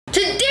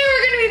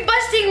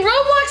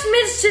Roblox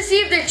myths to see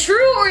if they're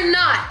true or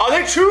not. Are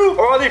they true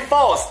or are they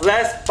false?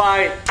 Let's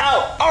find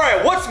out. All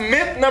right, what's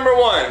myth number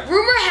 1?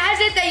 Rumor has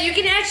it that you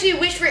can actually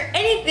wish for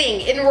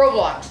anything in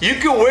Roblox. You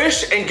can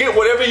wish and get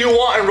whatever you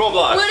want in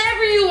Roblox.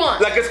 Whatever you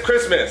want. Like it's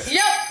Christmas.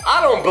 Yep.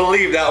 I don't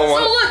believe that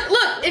one. So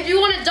look, if you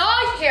want a dog,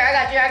 here, I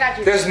got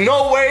you. There's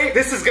no way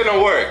this is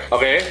gonna work.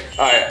 Okay,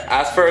 all right,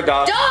 ask for a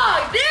dog.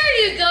 Dog,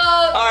 there you go.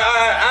 All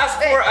right,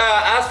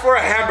 ask for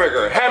a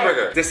hamburger.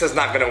 Hamburger. This is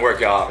not gonna work,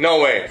 y'all.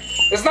 No way.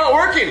 It's not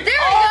working. There we go.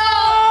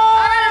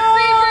 I got a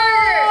free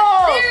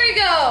burger. There we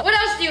go. What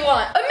else do you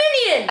want? A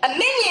minion. A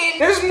minion?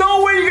 There's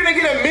no way you're gonna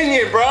get a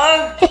minion,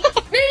 bruh.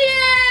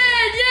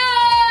 Minion!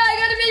 Yeah, I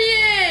got a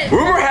minion.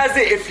 Rumor has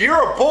it, if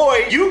you're a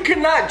boy, you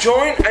cannot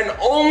join an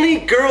only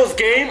girls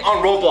game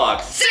on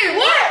Roblox. Say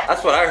what?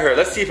 That's what I heard.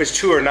 Let's see if it's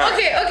true or not.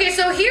 Okay,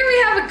 so here we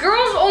have a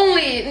girls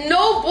only,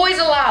 no boys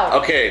allowed.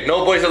 Okay,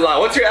 no boys allowed.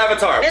 What's your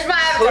avatar? It's my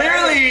avatar.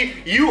 Clearly,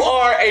 you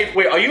are a,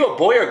 wait, are you a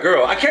boy or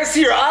girl? I can't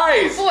see your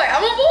eyes.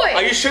 I'm a boy.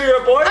 Are you sure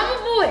you're a boy? I'm a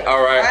boy.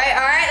 All right.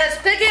 All right, let's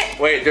click it.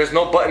 Wait, there's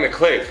no button to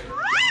click.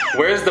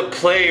 Where's the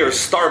play or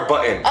start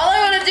button? All I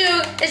want to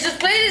do is just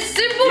play this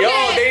simple game.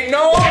 Yo, they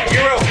know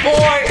you're a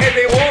boy and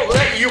they won't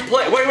let you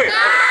play. Wait. Wait,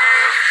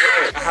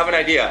 I have an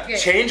idea. Okay.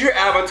 Change your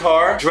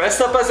avatar,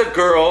 dress up as a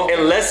girl,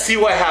 and let's see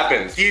what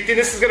happens. Do you think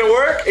this is gonna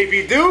work? If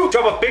you do,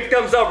 drop a big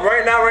thumbs up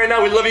right now.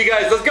 We love you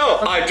guys. Let's go.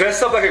 All right,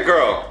 dress up like a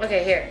girl.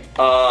 Okay, here.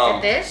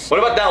 And this? What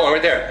about that one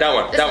right there? That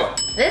one.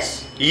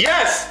 This?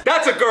 Yes,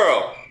 that's a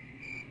girl.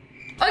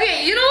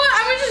 Okay, you know what?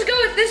 I'm gonna just go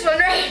with this one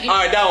right here. All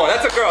right, that one.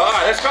 That's a girl. All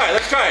right, let's try it.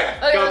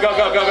 Okay, Go.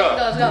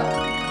 Let's go.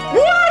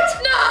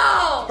 What?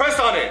 No! Press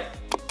on it.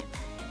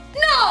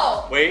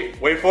 No! Wait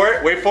for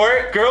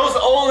it. Girls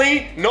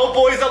only, no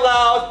boys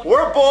allowed.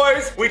 We're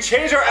boys. We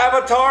changed our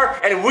avatar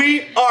and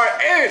we are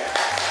in.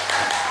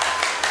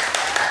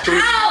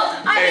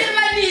 Ow! I hit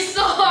my knee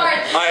so hard.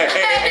 I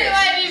hit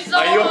my knee so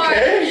hard. Are you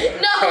okay?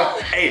 No.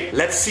 Hey,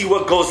 let's see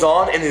what goes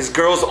on in this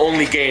girls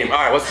only game. All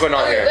right, what's going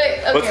on here?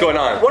 Okay. What's going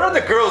on? What are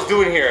the girls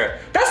doing here?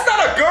 That's not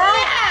a girl.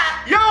 Yeah.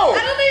 Yo.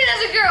 I don't think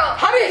that's a girl.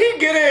 How did he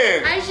get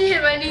in? I actually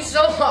hit my knee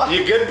so hard.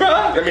 You good, bro?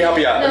 Let me help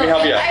you out. I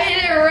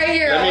hit it right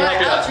here. Let me help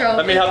you out.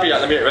 Let me help you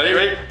out.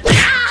 Ready?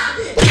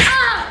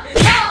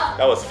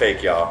 That was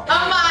fake, y'all.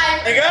 I'm fine.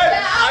 You good?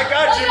 I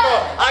got you, bro.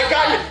 I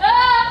got you.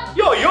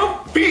 Yo, your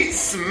feet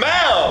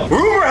smell.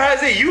 Rumor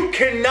has it you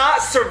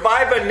cannot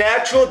survive a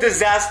natural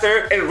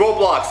disaster in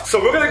Roblox. So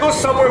we're gonna go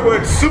somewhere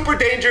where it's super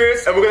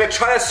dangerous and we're gonna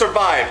try to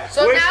survive.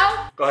 So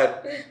now? Go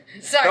ahead.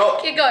 Sorry,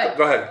 keep going.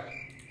 Go ahead.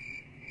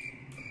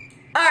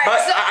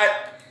 Alright,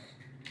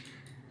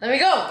 let me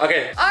go.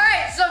 Okay.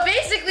 Alright, so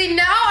basically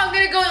now I'm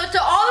gonna go all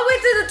the way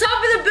to the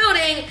top of the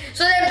building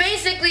so that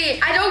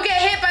basically I don't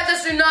get hit by the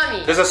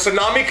tsunami. There's a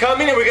tsunami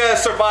coming and we gotta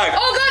survive.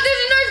 Oh god,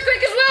 there's an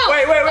earthquake as well.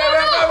 Wait.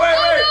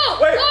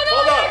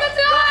 Hold on.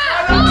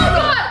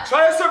 God.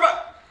 Try to survive.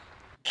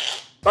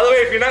 By the way,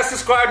 if you're not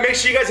subscribed, make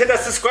sure you guys hit that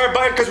subscribe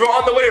button because we're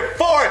on the way to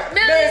 4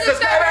 million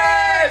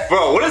subscribers.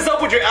 Bro, what is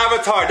up with your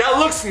avatar? That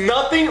looks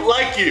nothing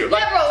like you.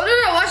 Yeah, bro.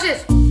 No, watch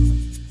this.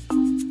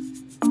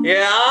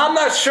 Yeah, I'm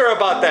not sure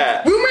about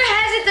that. Rumor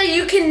has it that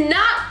you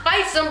cannot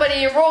fight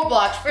somebody in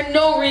Roblox for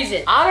no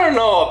reason. I don't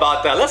know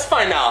about that. Let's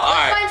find out.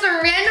 Let's find some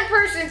random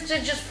persons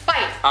to just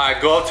fight. Alright,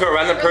 go up to a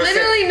random For person.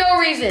 literally no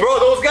reason. Bro,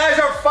 those guys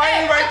are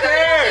fighting right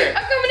there.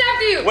 I'm coming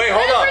after you. Wait,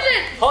 hold up.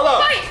 Hold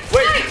up. Fight.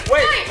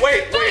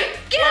 Wait.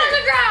 Get on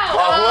the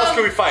ground. Who else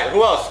can we fight?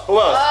 Who else?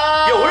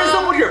 Yo, what is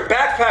up with your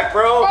backpack,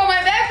 bro? Bro,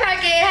 my backpack,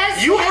 it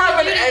has You have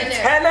an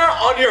antenna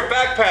on your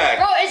backpack.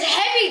 Bro, it's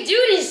heavy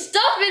duty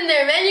stuff in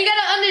there, man. You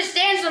gotta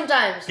understand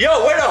sometimes.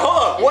 Yo, wait,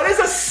 hold up. What is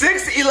a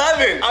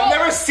 6-11? I've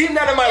never seen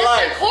that in my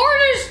life. It's a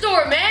corner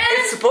store, man.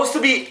 It's supposed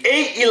to be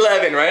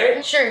 8-11,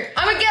 right? Sure.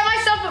 I'm gonna get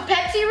myself a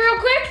Pepsi real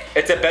quick.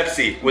 It's a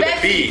Pepsi with a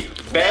B.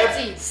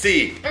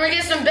 Pepsi. I'm gonna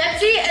get some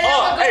Pepsi and then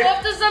I'm gonna go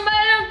up to somebody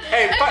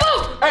and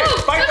boom!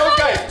 Fight those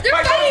guys! They're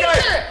fighting each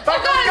other!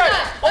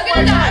 I'm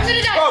gonna die!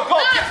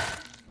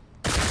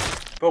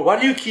 Bro,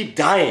 why do you keep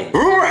dying?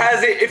 Rumor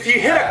has it, if you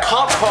hit a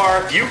cop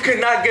car, you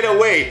cannot get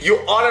away. You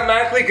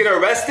automatically get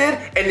arrested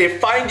and they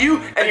find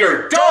you and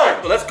you're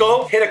done. So let's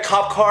go hit a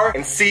cop car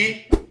and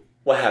see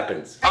what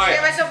happens. I can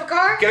get myself a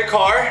car? Get a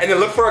car and then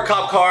look for a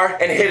cop car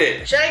and hit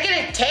it. Should I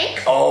get a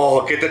tank?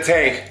 Oh, get the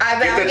tank.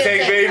 Get the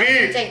tank, baby.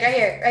 Get the tank right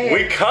here.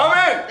 We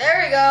coming.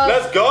 There we go.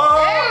 Let's go.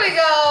 There we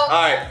go.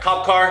 All right,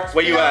 cop car,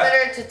 where you at?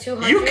 Better to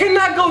 200. You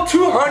cannot go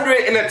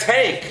 200 in a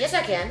tank. Yes,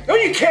 I can. No,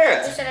 you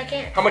can't. Who said I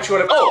can't? How much you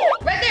want to? Oh,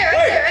 right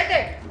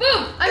there.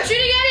 Boom! I'm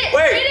shooting at it.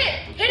 Wait.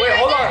 Hit it.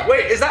 Hold on.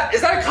 Wait, is that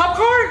a cop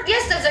car?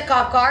 Yes, that's a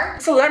cop car.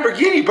 It's a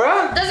Lamborghini,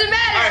 bro. Doesn't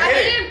matter. All right, I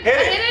hit him.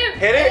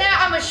 Hit it. And then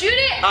I'm gonna shoot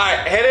it. All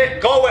right, hit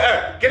it. Go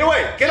away. Get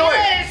away.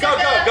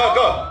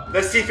 Go.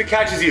 Let's see if it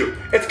catches you.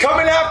 It's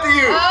coming after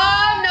you.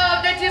 Oh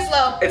no, they're too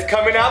slow. It's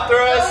coming after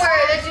us. Don't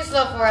worry, they're too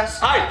slow for us.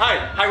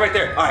 Hide right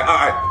there. All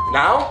right.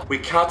 Now we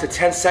count to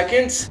 10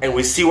 seconds and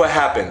we see what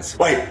happens.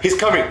 Wait, he's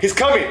coming.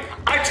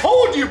 I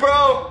told you,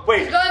 bro.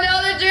 Wait. He's going the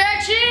other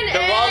direction. The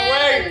wrong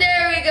way.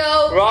 There we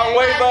go. Wrong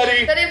way,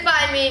 buddy. Couldn't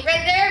find me.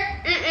 Right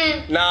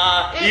there?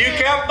 Nah, you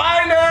can't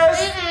find us.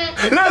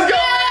 Let's go.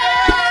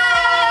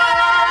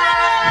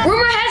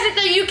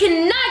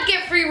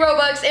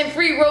 and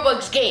free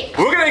Robux game.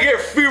 We're gonna get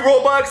free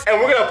Robux and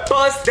we're gonna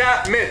bust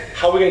that myth.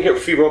 How are we gonna get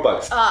free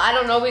Robux? I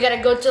don't know. We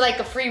gotta go to like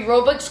a free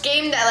Robux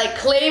game that like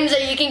claims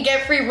that you can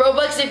get free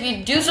Robux if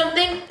you do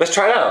something. Let's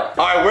try it out.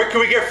 All right, where can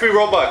we get free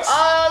Robux?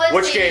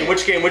 Let's see.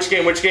 Which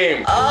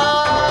game?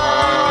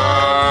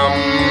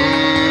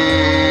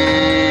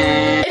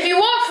 If you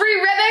want free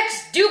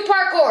Robux, do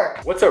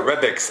parkour. What's a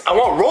Rebix? I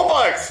want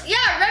Robux. Yeah,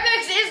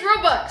 Robux is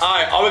Robux. All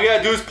right, all we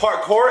gotta do is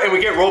parkour and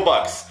we get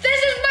Robux. This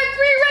is my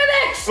free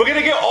Robux. We're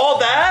gonna get all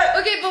that?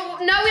 Okay,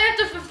 but now we have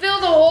to fulfill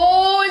the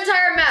whole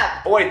entire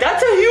map. Oh, wait,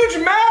 that's a huge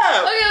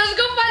map. Okay, let's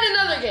go find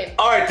another game.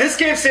 All right, this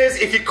game says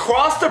if you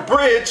cross the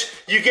bridge,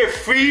 you get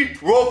free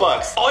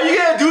Robux. All you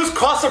gotta do is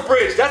cross the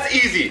bridge. That's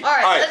easy. All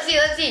right, let's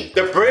see.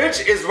 The bridge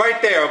is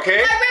right there,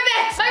 okay? My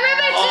Robux is right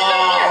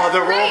Oh,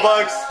 there. the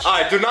Robux. All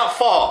right, do not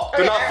fall.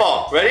 Do not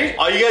fall. Ready?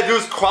 All you gotta do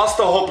is cross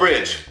the whole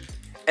bridge.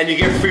 And you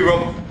get free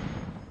Robux.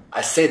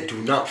 I said do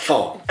not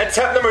fall.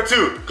 Attempt number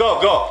 2. Go.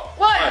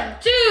 1,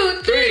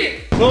 2, 3.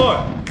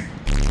 4.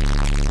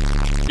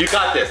 You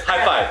got this.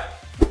 High five.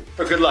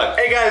 For good luck.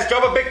 Hey guys,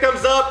 drop a big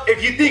thumbs up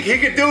if you think he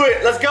can do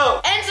it. Let's go.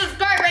 And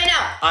subscribe right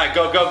now. All right,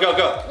 go.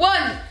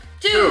 1,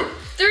 2,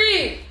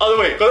 3. Other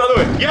way. Go the other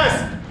way.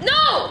 Yes.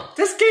 No.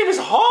 This game is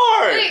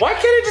hard. Wait. Why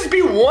can't it just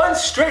be one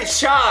straight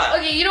shot?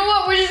 Okay, you know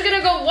what? We're just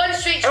gonna go one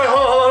straight shot. Hey,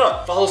 hold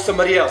on. Follow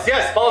somebody else.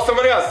 Yes, follow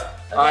somebody else.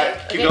 Okay, All right,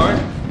 keep going.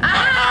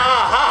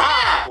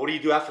 Ah! What do you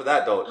do after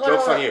that, though? Hold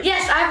Joke's on. on you.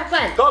 Yes, I have a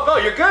plan. Go,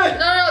 you're good.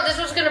 No, this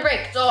one's gonna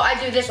break. So I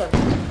do this one.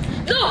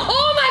 No!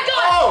 Oh my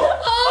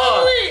God!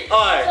 Holy! All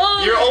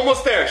right, you're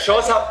almost there. Show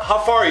us how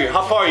far are you?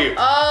 How far are you?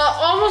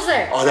 Almost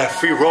there. Oh, that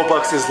free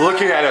Robux is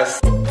looking at us.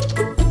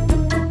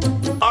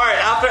 All right,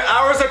 after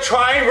hours of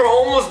trying, we're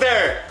almost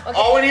there. Okay.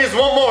 All we need is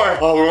one more.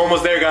 Oh, we're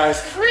almost there,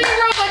 guys. Free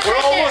Robux. We're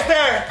almost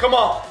there. Come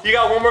on, you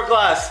got one more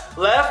glass.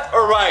 Left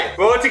or right?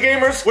 Roll to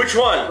gamers. Which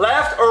one?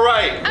 Left or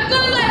right? I'm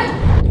going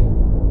left.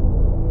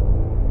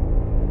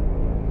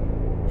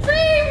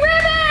 Free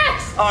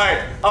Robux.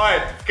 All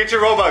right. Get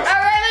your Robux.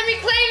 All right, let me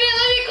claim it.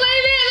 Let me get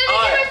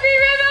my free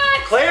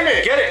Robux. Claim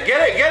it. Get it.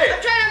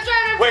 I'm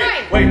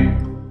trying.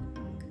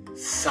 Wait.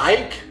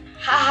 Psych.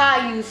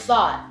 Haha, you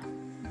thought.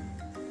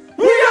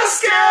 We got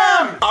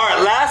scammed!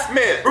 Alright, last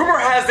myth. Rumor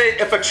has it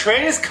if a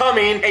train is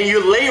coming and you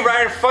lay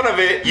right in front of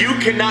it, you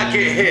cannot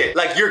get hit.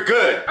 Like, you're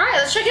good. Alright,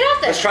 let's check it out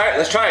then.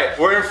 Let's try it.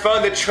 We're in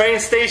front of the train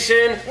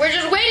station. We're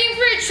just waiting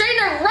for a train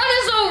to run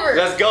us over.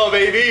 Let's go,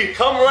 baby.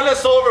 Come run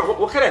us over.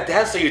 What kind of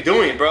dance are you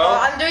doing, bro?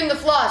 I'm doing the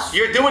floss.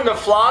 You're doing the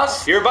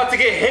floss? You're about to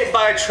get hit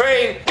by a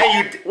train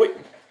and you... Wait.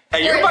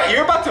 Hey,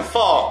 you're about to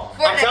fall.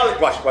 I'm telling you.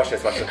 Watch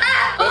this. Let's go.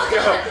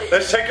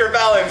 Let's check your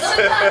balance.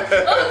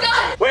 Oh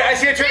God. Wait, I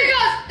see a train.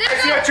 I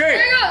see a train.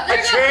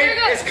 A train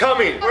is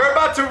coming. We're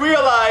about to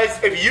realize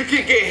if you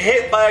can get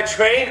hit by a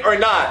train or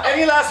not.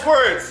 Any last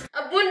words?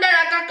 Abunda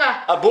la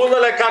caca. Abunda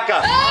la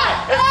caca.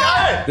 It's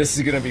coming. This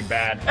is gonna be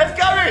bad. It's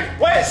coming.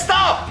 Wait,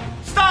 stop.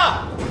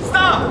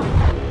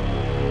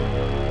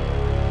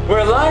 We're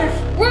alive.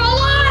 We're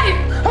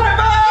alive.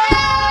 Bye-bye.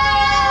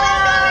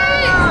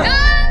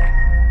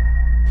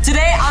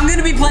 Today, I'm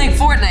gonna be playing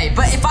Fortnite,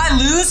 but if I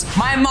lose,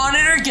 my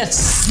monitor gets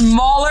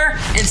smaller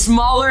and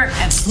smaller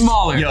and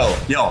smaller. Yo,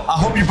 I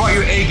hope you brought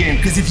your A game,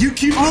 because if you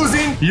keep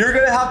losing, you're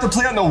gonna have to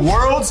play on the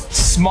world's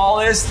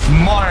smallest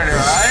monitor,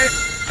 alright?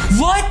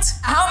 What?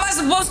 How am I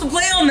supposed to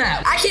play on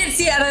that? I can't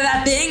see out of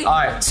that thing.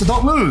 Alright, so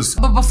don't lose.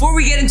 But before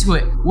we get into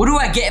it, what do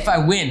I get if I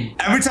win?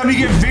 Every time you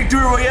get Victory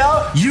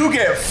Royale, you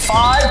get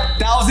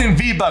 5,000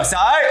 V-Bucks,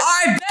 alright?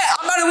 I bet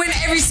I'm about to win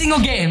every single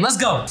game. Let's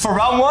go. For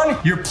round 1,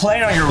 you're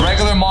playing on your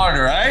regular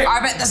monitor, alright?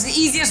 I bet that's the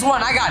easiest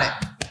one. I got it.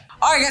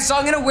 All right, guys, so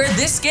I'm gonna wear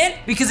this skin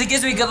because it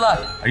gives me good luck.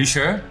 Are you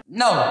sure?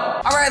 No.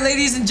 All right,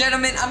 ladies and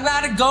gentlemen, I'm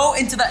gonna go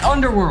into the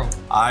underworld.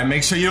 Alright,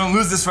 make sure you don't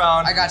lose this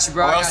round. I got you,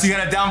 bro. Or else you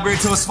gotta downgrade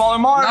to a smaller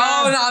monitor.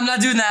 No, I'm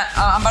not doing that.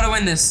 I'm about to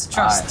win this.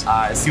 Trust.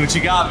 Alright, see what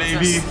you got,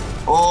 baby.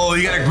 Oh,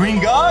 you got a green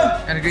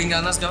gun? Got a green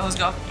gun. Let's go.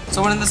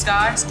 Someone in the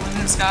sky.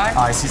 Oh,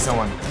 I see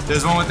someone.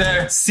 There's one with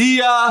there. See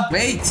ya.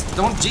 Wait,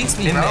 don't jinx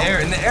me, In bro.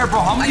 the air, bro.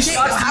 How many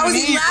shots How do is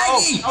you he need,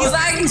 lagging? bro? He's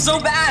lagging so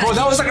bad. Bro,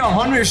 that was like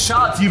 100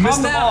 shots. You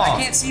missed them all.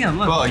 I can't see him.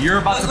 Look. Bro, you're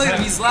about to Look at play-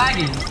 him. He's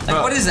lagging. Like,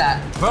 Bro. what is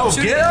that? Bro,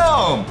 Shoot get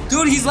him. him.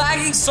 Dude, he's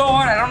lagging so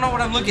hard. I don't know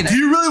what I'm looking at. Do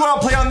you really want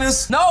to play on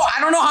this? No,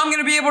 I don't know how I'm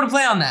gonna be able to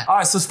play on that. All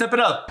right, so step it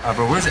up. All right,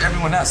 bro, where's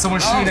everyone at?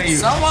 Someone's shooting at you.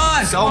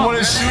 Someone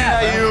Is shooting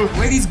at you.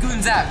 Where these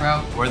goons at, bro?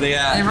 Where they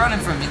at? They're running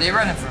from me.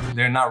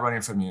 They're not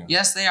running from you.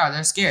 Yes, they are.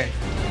 They're scared.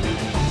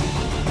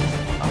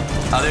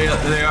 Oh,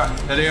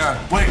 there they are.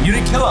 Wait, you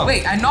didn't kill him.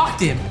 Wait, I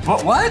knocked him.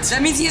 What?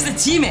 That means he has a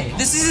teammate.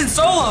 This isn't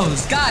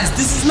solos. Guys,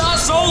 this is not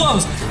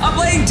solos. I'm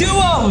playing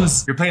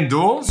duos. You're playing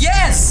duels?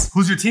 Yes.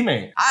 Who's your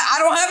teammate? I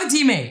don't have a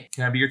teammate.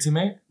 Can I be your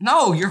teammate?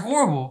 No, you're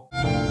horrible.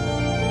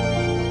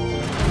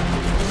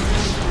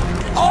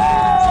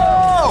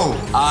 Oh!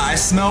 I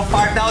smell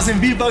 5,000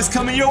 V-Bucks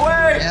coming your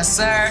way. Yes,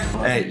 sir.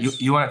 Hey,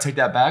 you want to take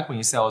that back when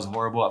you said I was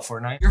horrible at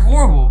Fortnite? You're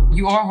horrible.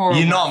 You are horrible.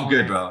 You know I'm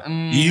good, bro.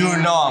 You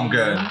know I'm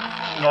good.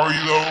 Are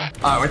you though?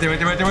 Right there.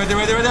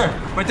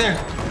 Right there.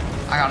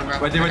 I got it, bro.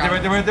 Right there.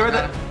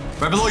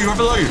 Right below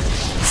you.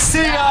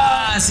 See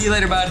ya. See you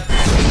later, bud.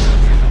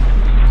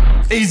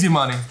 Easy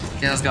money.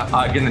 Okay, let's go.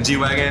 Get in the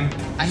G-Wagon.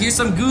 I hear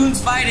some goons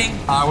fighting.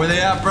 Where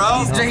they at, bro?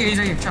 He's right here, he's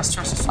right here.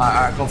 Trust. All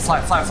right, go fly.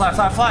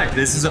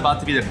 This is about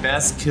to be the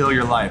best kill of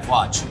your life.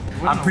 Watch.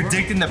 I'm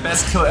predicting the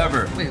best kill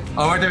ever. Wait.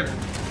 Oh, right there.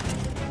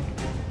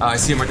 I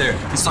see him right there.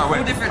 He's far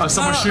away. Oh,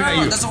 someone's shooting at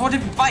you. That's a whole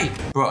different fight.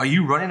 Bro, are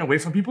you running away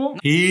from people?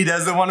 He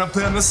doesn't want to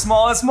play on the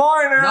smallest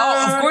monitor.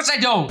 No, of course I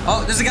don't.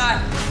 Oh, there's a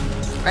guy.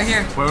 Right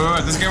here.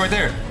 Wait. There's a guy right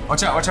there.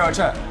 Watch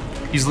out.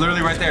 He's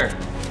literally right there.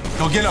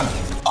 Go get him.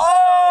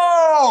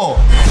 Oh!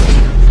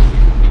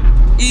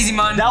 Easy,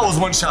 man. That was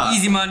one shot.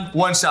 Easy, man.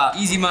 One shot.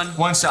 Easy, man.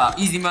 One shot.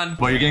 Easy, man.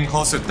 But you're getting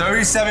closer.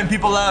 37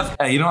 people left.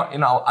 Hey, you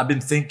know, I've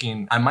been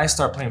thinking I might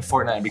start playing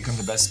Fortnite and become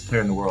the best player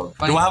in the world.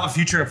 Funny. Do I have a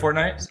future in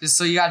Fortnite?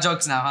 So you got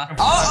jokes now, huh?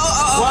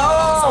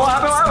 Whoa, what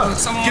happened?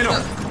 Someone Get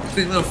him.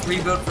 Quick little free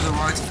build for the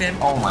Roblox fan.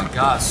 Oh my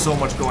God, so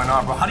much going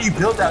on, bro. How do you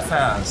build that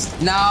fast?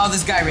 No,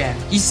 this guy ran.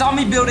 He saw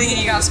me building and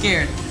he got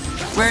scared.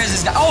 Where is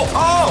this guy?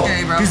 Oh!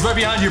 Okay, bro. He's right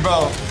behind you,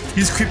 bro.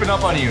 He's creeping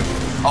up on you.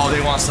 Oh,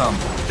 they want some.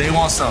 They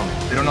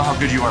don't know how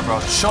good you are, bro.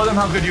 Show them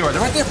how good you are.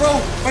 They're right there,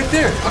 bro. Right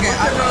there. Okay,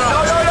 no,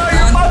 no,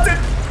 you're busted.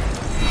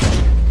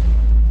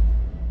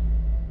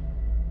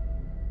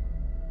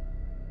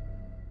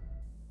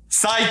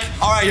 Psych.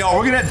 All right, yo,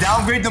 we're gonna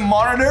downgrade the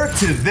monitor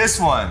to this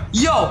one.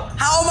 Yo,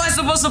 how am I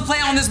supposed to play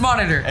on this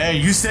monitor? Hey,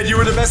 you said you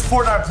were the best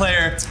Fortnite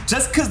player.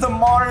 Just because the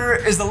monitor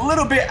is a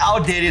little bit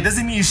outdated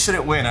doesn't mean you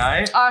shouldn't win, all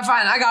right? All right,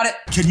 fine, I got it.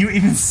 Can you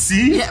even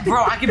see? Yeah,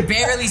 bro, I can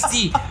barely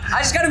see. I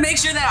just gotta make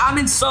sure that I'm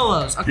in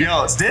solos. Okay.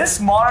 Yo, this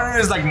monitor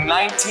is like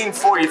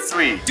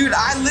 1943. Dude,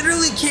 I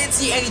literally can't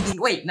see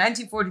anything. Wait,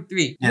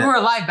 1943. Yeah. You were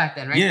alive back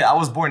then, right? Yeah, I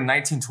was born in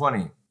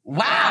 1920.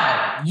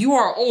 Wow, you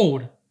are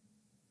old.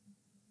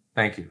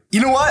 Thank you.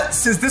 You know what?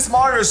 Since this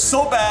monitor is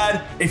so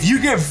bad, if you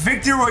get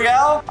Victory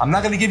Royale, I'm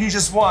not gonna give you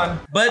just one,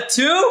 but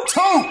two?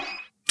 Two!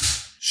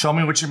 Show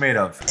me what you're made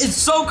of. It's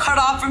so cut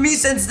off for me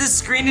since this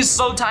screen is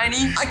so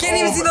tiny. I can't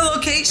even see the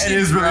location. It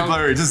is really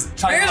blurry. Just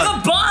try There's a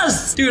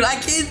bus! Dude, I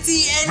can't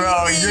see anything.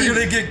 Bro, you're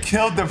gonna get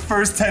killed the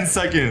first 10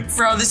 seconds.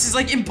 Bro, this is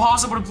like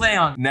impossible to play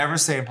on. Never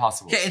say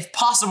impossible. Okay, it's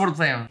possible to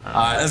play on. All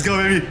right, let's go,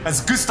 baby. That's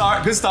a good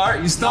start. You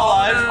still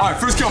alive. All right,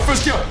 first kill.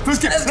 Let's go!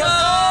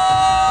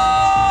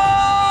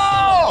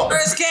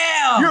 First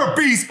kill! You're a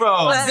beast,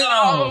 bro. Let's go!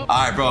 All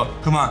right, bro.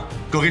 Come on.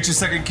 Go get your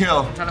second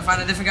kill. I'm trying to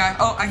find a different guy.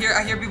 Oh, I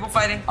hear people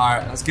fighting. All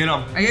right, let's get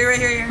him. I hear right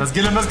here. Let's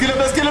get him.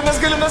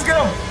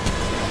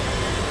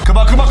 Come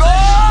on.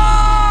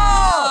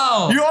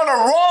 Oh! You're on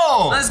a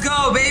roll. Let's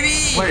go,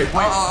 baby. Wait.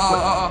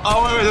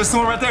 Oh, wait. There's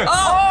someone right there.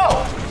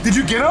 Oh! Did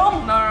you get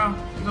him? No.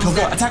 Go.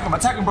 Attack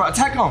him, bro.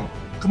 Attack him.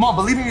 Come on,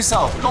 believe in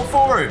yourself. Go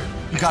forward.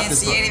 You got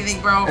this, bro. Can't see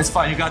anything, bro. It's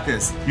fine. You got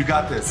this.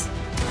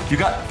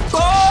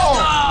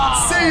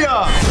 Oh! See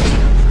ya!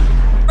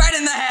 Right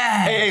in the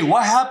head. Hey,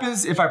 what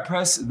happens if I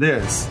press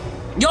this?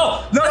 Yo,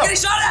 I'm getting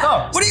shot at.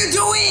 No. What are you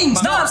doing?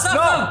 Stop.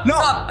 I'm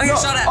getting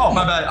shot at. Oh,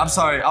 my bad. I'm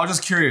sorry. I was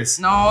just curious.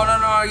 No.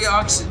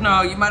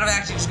 You might have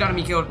actually just gotten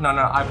me killed. No,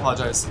 I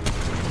apologize.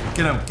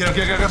 Get him.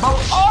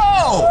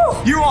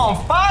 Oh! You're on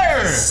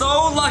fire!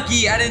 So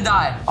lucky I didn't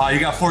die.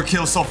 You got 4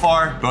 kills so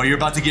far. Bro, you're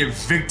about to get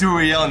Victory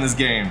Royale in this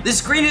game. This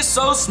screen is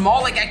so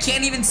small, like I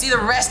can't even see the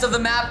rest of the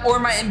map or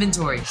my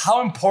inventory.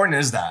 How important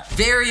is that?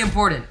 Very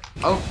important.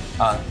 Oh.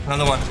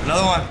 Another one.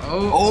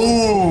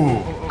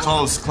 Oh.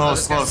 Close.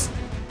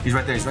 He's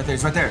right there.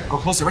 Go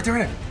closer. Right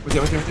there.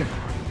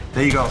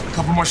 There you go. A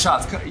couple more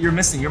shots. You're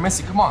missing.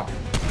 Come on.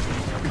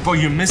 Bro,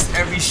 you missed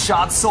every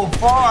shot so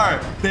far.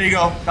 There you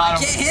go. Got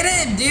him. Can't hit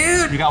it,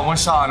 dude. You got one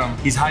shot on him.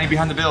 He's hiding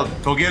behind the build.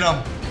 Go get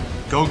him.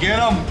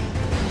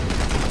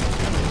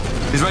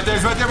 He's right there.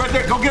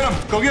 Go get him.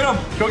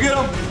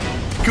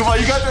 Come on,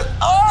 you got this.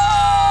 Oh!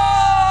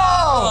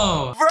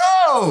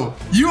 Bro,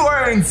 you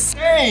are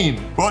insane.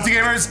 Well,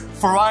 gamers,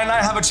 Farai and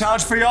I have a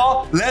challenge for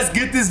y'all. Let's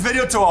get this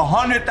video to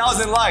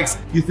 100,000 likes.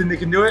 You think they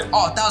can do it?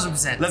 Oh,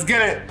 1000%. Let's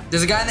get it.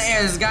 There's a guy in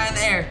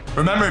the air.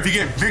 Remember, if you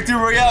get Victory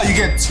Royale, you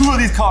get 2 of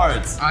these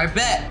cards. I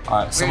bet.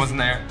 All right, someone's in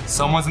there.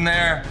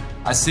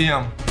 I see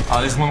him.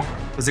 There's one.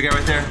 There's a guy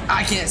right there.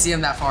 I can't see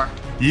him that far.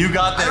 You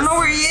got this. I don't know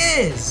where he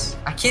is.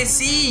 I can't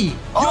see.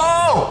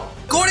 Oh!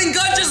 Golden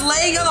gun just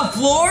laying on the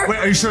floor? Wait,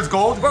 are you sure it's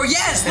gold? Bro,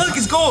 yes, look,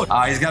 it's gold.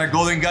 He's got a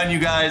golden gun, you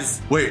guys.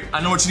 Wait,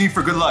 I know what you need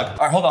for good luck.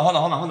 All right, hold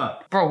on.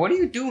 Bro, what are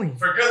you doing?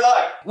 For good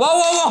luck.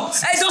 Whoa.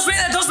 Hey, don't spray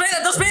that.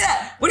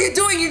 What are you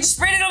doing? You just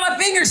sprayed it on my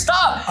finger.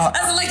 Stop.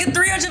 That's like a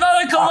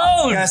 $300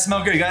 cologne. You gotta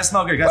smell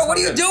good. Bro, what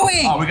are you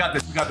doing? Oh, we got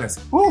this.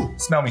 Woo,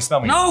 smell me.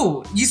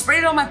 No, you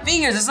sprayed it on my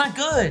fingers. That's not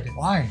good.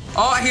 Why?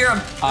 Oh, I hear him.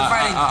 They're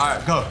fighting. All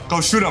right, go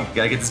shoot him. You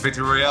gotta get this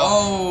Victory Royale.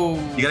 Oh.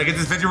 You gotta get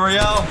this Victory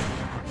Royale.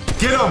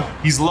 Get him!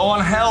 He's low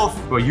on health.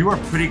 Bro, you are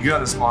pretty good on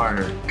this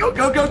monitor. Go!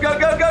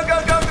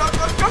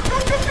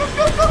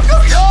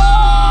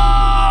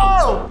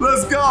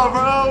 Let's go,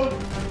 bro!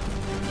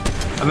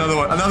 Another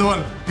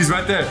one. He's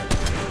right there.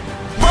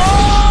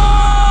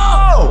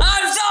 Oh!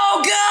 I'm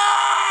so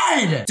good!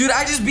 god! Dude,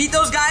 I just beat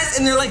those guys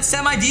and they're like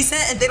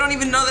semi-decent and they don't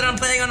even know that I'm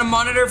playing on a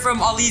monitor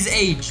from Ali's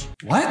age.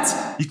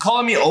 What? You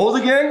calling me old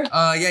again?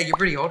 Yeah, you're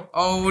pretty old.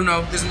 Oh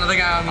no, there's another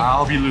guy on me.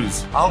 I'll be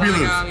lose. I'll be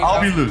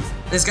lose.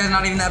 This guy's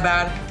not even that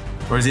bad.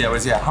 Where's he at?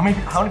 Where's he at? How many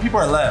people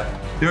are left?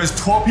 There's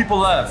 12 people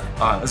left.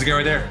 There's a guy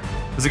right there.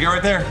 There's a guy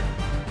right there.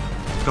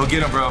 Go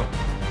get him, bro.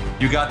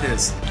 You got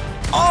this.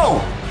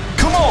 Oh!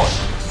 Come on!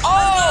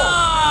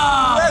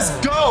 Oh! Let's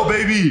go,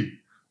 baby!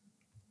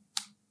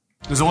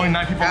 There's only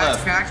 9 people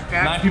left.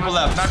 9 people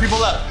left. 9 people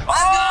left.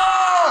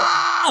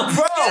 Oh!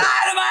 Bro! Get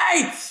out of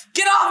my!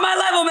 Get off my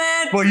level,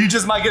 man! Bro, you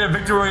just might get a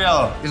victory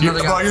royale.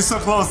 Bro, you're so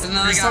close.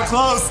 You're so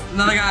close.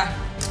 Another guy.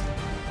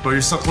 Bro,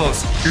 you're so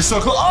close. You're so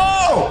close.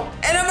 Oh!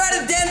 And I'm about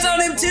to dance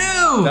on him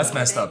too! That's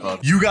messed up, bro.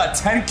 You got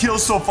 10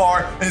 kills so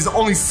far, and there's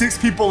only 6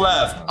 people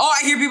left. Oh,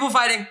 I hear people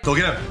fighting. Go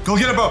get him. Go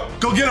get him, bro.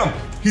 Go get him.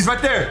 He's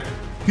right there.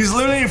 He's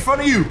literally in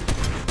front of you.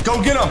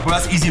 Go get him. Bro,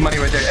 that's easy money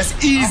right there. That's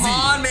easy. Come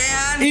on,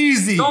 man.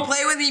 Easy. Don't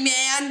play with me,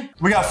 man.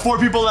 We got 4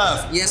 people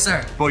left. Yes,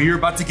 sir. Bro, you're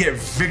about to get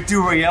victory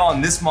royale on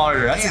this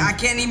monitor. I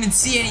can't even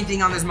see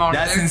anything on this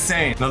monitor. That's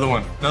insane. Another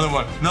one. Another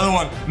one. Another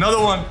one.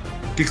 Another one.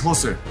 Get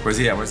closer. Where's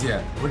he at? Where's he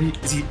at?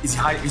 Is he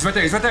hiding? He's right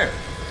there. He's right there.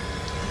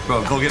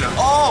 Bro, go get him.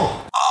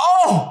 Oh!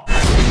 Oh!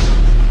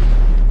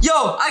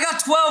 Yo, I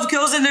got 12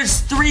 kills and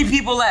there's 3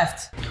 people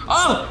left.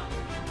 Oh!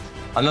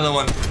 Another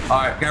one. All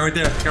right, guy right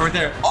there. Guy right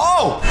there.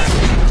 Oh!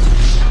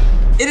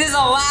 It is the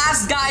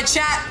last guy.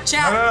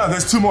 Chat. No.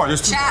 There's 2 more.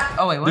 There's 2 Chat.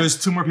 more. Oh, wait, what? There's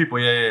 2 more people.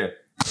 Yeah.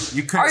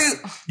 You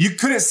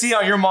couldn't see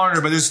on your monitor,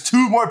 but there's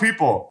 2 more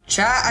people.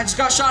 Chat, I just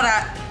got shot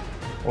at.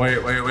 Wait.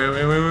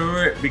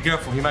 Be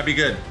careful. He might be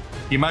good.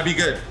 He might be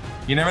good.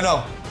 You never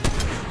know.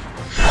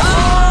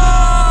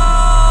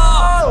 Oh!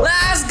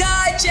 Last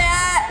guy,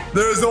 chat.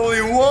 There's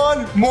only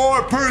 1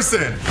 more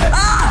person.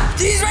 Ah!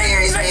 He's right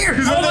here. He's right here.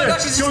 He's oh right my there.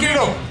 gosh, he just Go scared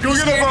get me. him. Go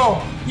get him,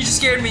 bro. You just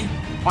scared me.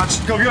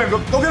 Watch. Go get him.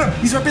 Go get him.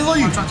 He's right below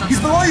you. Watch.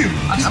 He's below you.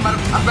 I'm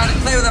about to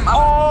play with him.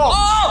 Oh!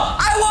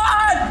 I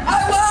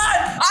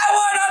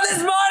won on this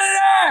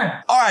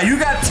monitor. All right, you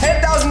got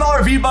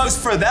 $10,000 V-Bucks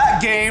for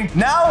that game.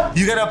 Now,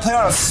 you gotta play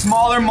on a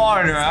smaller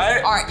monitor, all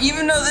right? All right,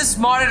 even though this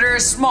monitor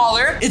is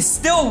smaller, it's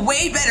still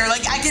way better.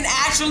 Like, I can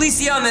actually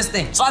see on this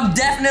thing. So I'm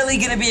definitely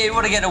gonna be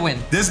able to get a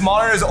win. This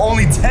monitor is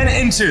only 10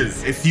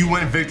 inches. If you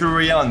win victory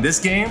royale in this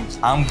game,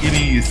 I'm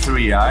giving you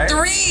 3, all right?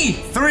 3!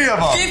 3 of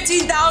them.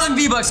 15,000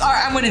 V-Bucks. All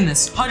right, I'm winning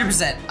this,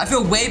 100%. I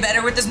feel way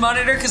better with this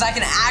monitor because I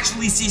can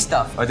actually see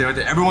stuff. Right there.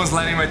 Everyone's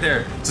landing right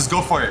there. Just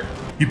go for it.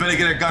 You better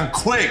get a gun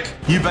quick.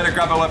 You better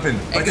grab a weapon.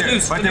 Right there.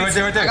 Right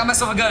there. I got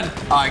myself a gun.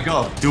 All right,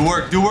 go. Do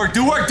work.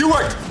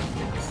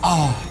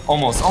 Oh,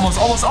 almost.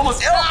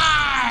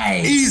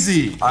 Nice.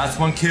 Easy. All right, that's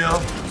 1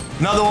 kill.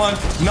 Another one.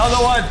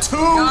 2.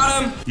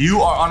 Got him.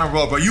 You are on a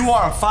roll, bro. You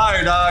are on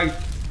fire, dog.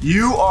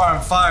 You are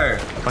on fire.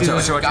 Watch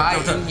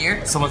out. In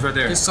here. Someone's right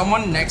there. There's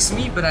someone next to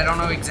me, but I don't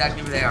know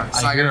exactly who they are.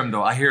 So I hear him,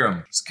 though. I hear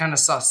him. It's kind of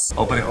sus.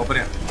 Open it.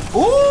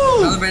 Ooh!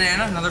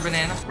 Another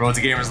banana. Bro,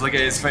 to gamers, look at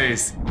his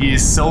face. He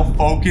is so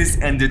focused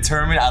and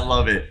determined. I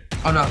love it.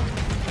 Oh, no.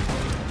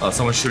 Oh,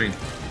 someone's shooting.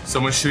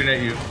 Someone's shooting at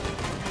you.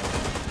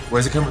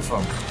 Where's it coming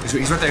from? He's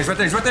right there.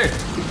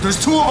 There's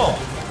 2 of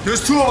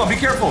them. Be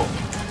careful.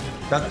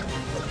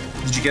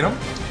 Did you get him?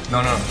 No.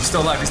 He's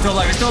still alive.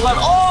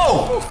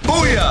 Oh!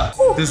 Booyah!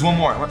 There's 1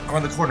 more around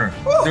the corner.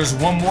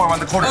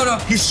 Oh, no.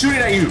 He's shooting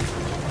at you.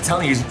 I'm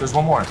telling you, there's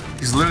 1 more.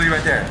 He's literally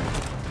right there.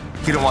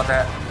 He don't want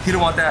that.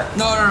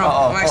 No.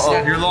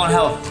 Uh-oh. You're low on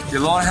health.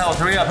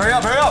 Hurry up.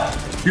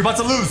 You're about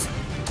to lose.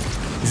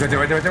 He's right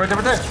there. Go.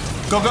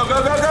 Oh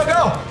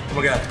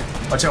my god.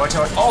 Watch out.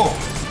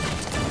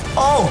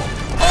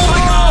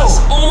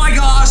 Oh my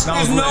gosh. That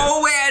was There's no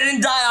lit. way I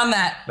didn't die on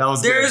that.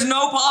 There is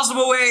no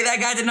possible way that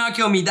guy did not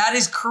kill me. That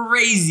is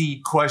crazy.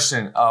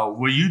 Question,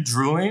 were you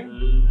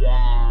drooling?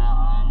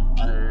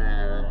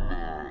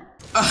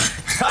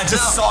 I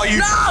just saw you.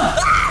 No!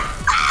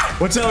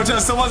 Watch out.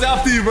 Someone's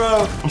after you,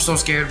 bro. I'm so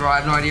scared, bro. I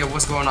have no idea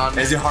what's going on.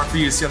 Is it hard for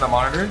you to see on the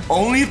monitor?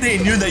 Only if they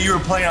knew that you were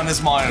playing on this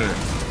monitor.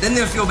 Then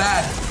they'll feel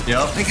bad.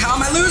 Yep. Like, how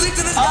am I losing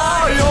to this Oh,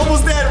 guy? you're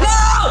almost dead.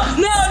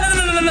 No!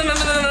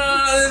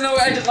 There's no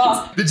way. I just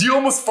lost. Did you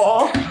almost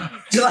fall?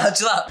 Chill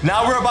out.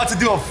 Now we're about to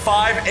do a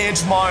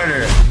 5-inch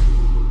monitor.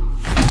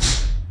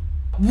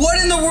 What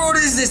in the world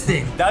is this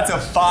thing? That's a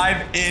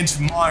 5-inch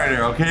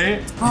monitor,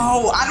 okay?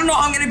 Bro, I don't know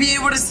how I'm gonna be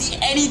able to see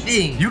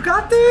anything. You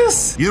got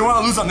this. You don't want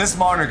to lose on this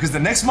monitor because the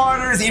next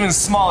monitor is even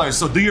smaller,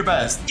 so do your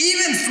best.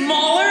 Even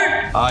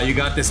smaller? You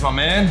got this, my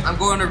man. I'm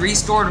going to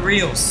restored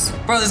reels.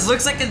 Bro, this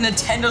looks like a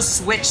Nintendo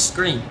Switch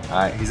screen. All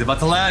right, he's about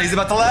to land. I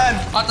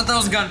thought that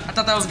was a gun.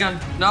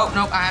 Nope,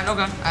 I have no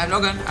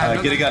gun.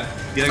 Get a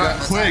gun.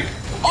 Quick.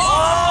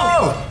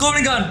 Oh!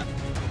 Golden gun.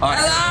 All right.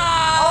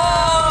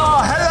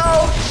 Hello!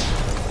 Hello.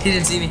 He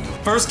didn't see me.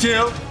 First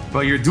kill.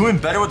 But you're doing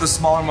better with the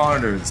smaller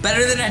monitors.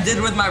 Better than I did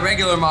with my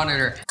regular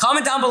monitor.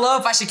 Comment down below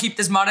if I should keep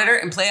this monitor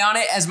and play on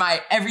it as my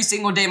every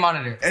single day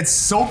monitor. It's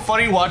so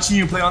funny watching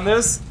you play on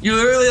this. You're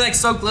literally like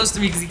so close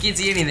to me because you can't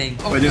see anything.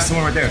 Oh, wait, there's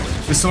someone right there.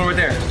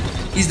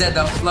 He's dead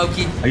though, low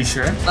key. Are you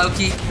sure? Low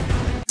key.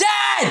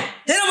 Dad!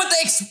 Hit him with the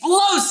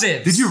explosive!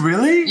 explosives. Did you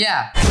really?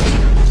 Yeah.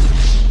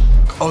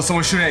 Oh,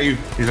 someone's shooting at you.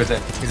 He's right there.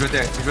 He's right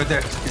there. He's right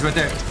there. He's right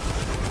there.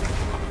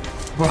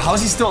 Bro, how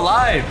is he still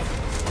alive?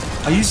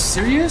 Are you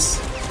serious?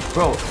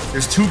 Bro,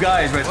 there's 2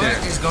 guys right there.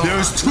 What is going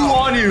There's on? 2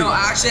 on you. No,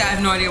 actually, I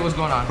have no idea what's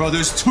going on. Bro,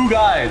 there's 2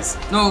 guys.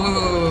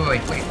 No,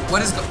 wait.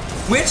 What is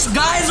which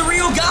guy is a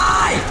real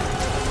guy?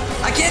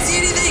 I can't see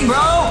anything,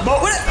 bro.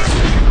 But what?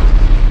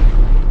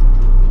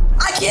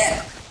 I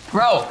can't.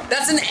 Bro,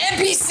 that's an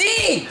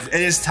NPC.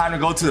 It is time to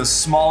go to the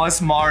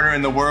smallest monitor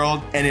in the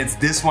world, and it's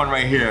this one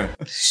right here.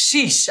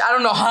 Sheesh, I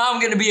don't know how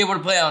I'm gonna be able to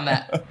play on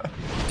that.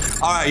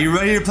 All right, you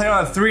ready to play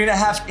on a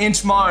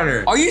 3.5-inch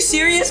monitor? Are you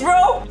serious,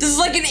 bro? This is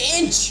like an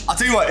inch. I'll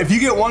tell you what, if you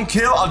get 1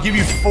 kill, I'll give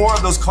you 4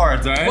 of those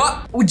cards, all right?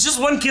 What? With just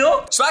 1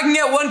 kill? So I can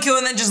get 1 kill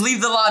and then just leave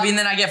the lobby and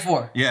then I get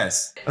 4?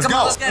 Yes. Come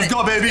on, let's Let's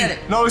go, baby.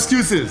 No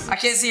excuses. I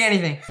can't see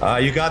anything.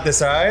 You got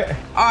this, all right?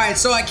 All right,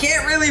 so I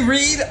can't really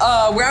read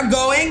where I'm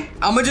going.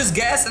 I'm gonna just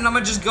guess and I'm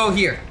gonna just go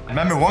here.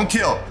 Remember, 1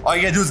 kill. All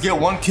you gotta do is get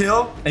 1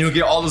 kill, and you'll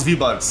get all those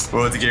V-Bucks.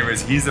 Bro, the gamer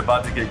is, he's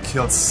about to get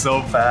killed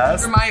so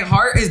fast. My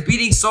heart is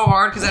beating so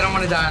hard because I don't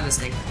want to die on this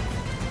thing.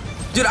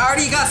 Dude, I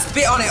already got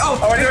spit on it. Oh,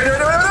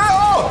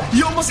 Oh,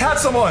 you almost had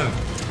someone.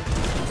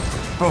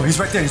 Bro, he's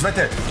right there. He's right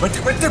there. Right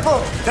there,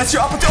 bro. That's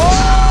your opportunity.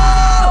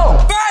 Oh!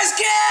 First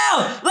kill!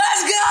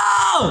 Let's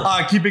go! All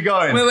right, keep it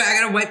going. Wait, I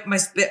gotta wipe my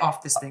spit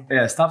off this thing.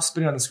 Yeah, stop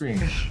spitting on the screen.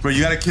 Bro,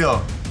 you gotta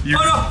kill. Oh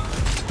no!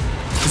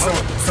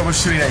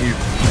 Someone's shooting at you.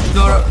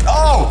 No.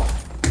 Oh!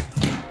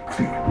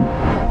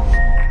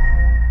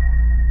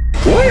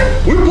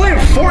 What? We're playing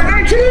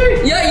Fortnite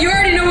today? Yeah, you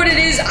already know what it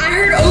is. I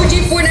heard OG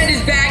Fortnite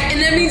is back,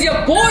 and that means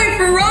your boy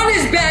Ferran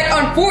is back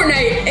on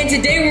Fortnite. And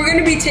today we're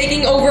gonna be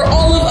taking over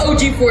all of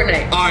OG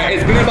Fortnite. All right,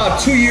 it's been about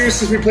 2 years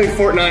since we played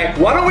Fortnite.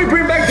 Why don't we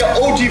bring back the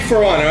OG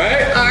Ferran, all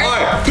right? All right. All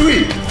right,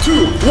 3,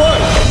 2,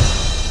 1.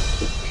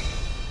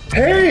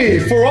 Hey,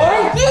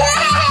 Ferran?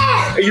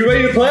 Yeah! Are you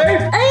ready to play?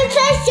 I'm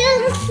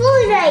playing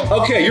Fortnite.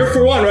 Okay, you're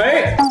Ferran,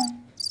 right?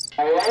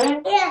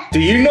 Yeah. Do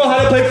you know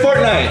how to play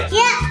Fortnite?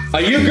 Yeah.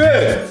 Are you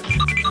good?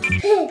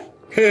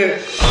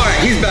 Alright,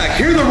 he's back.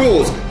 Here are the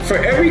rules. For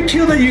every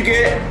kill that you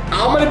get,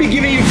 I'm gonna be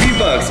giving you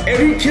V-Bucks.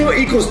 Every kill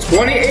equals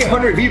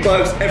 2,800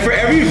 V-Bucks. And for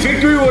every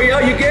victory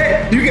royale you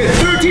get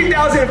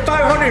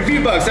 13,500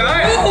 V-Bucks,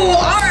 alright? Oh,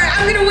 alright,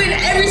 I'm gonna win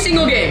every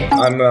single game.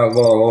 I'm blah,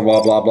 blah,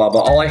 blah, blah, blah,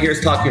 blah. All I hear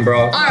is talking,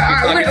 bro.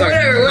 Alright,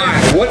 whatever.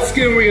 Alright, what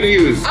skin are we gonna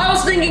use? I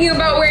was thinking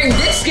about wearing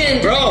this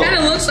skin. Bro. It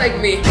kinda looks like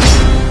me.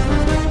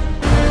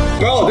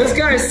 Bro, this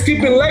guy is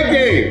skipping leg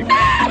day.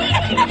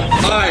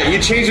 Alright, you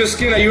changed your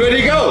skin. Are you ready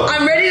to go?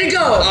 I'm ready to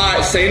go.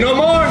 Alright, say no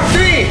more.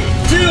 3,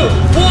 2, 1.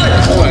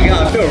 Oh my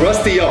god, I feel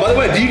rusty, yo. By the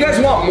way, do you guys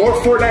want more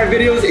Fortnite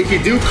videos? If you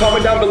do,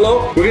 comment down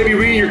below. We're gonna be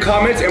reading your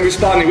comments and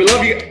responding. We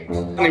love you.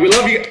 We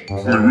love you.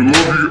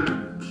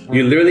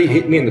 You literally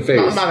hit me in the face.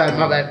 Oh,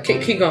 my bad.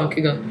 Keep going.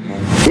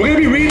 We're gonna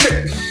be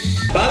reading.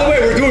 By the way,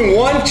 we're doing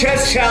 1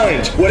 chest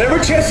challenge. Whatever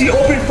chest you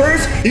open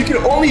first, you can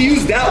only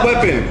use that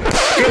weapon.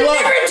 Good luck.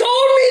 You never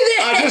told me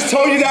this. I just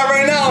told you that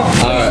right now.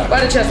 Alright.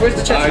 Find a chest. Where's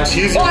the chest? Alright,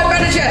 choose. Oh, I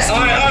found a chest.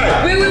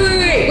 Alright.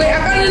 Wait.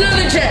 I found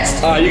another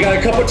chest. You got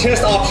a couple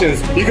chest options.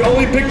 You can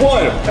only pick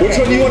one. Which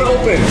one do you want to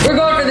open? We're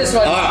going for this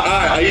one.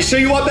 Alright. Are you sure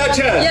you want that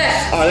chest?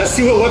 Yes. Alright, let's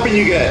see what weapon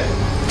you get.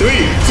 3, 2,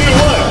 1.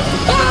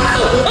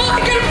 Oh,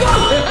 I got a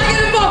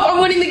bump. I'm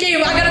winning the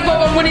game.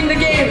 I'm winning the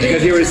game. You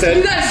guys hear what he said?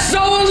 You guys are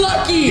so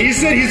unlucky. He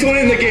said he's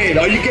winning the game.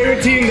 Are you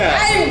guaranteeing that?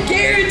 I am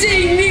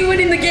guaranteeing me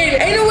winning the game.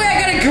 Ain't no way I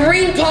got a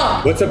green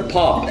pump. What's a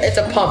pump? It's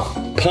a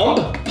pump.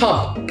 Pump?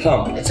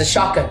 Pump. It's a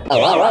shotgun.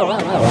 Come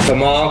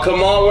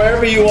on,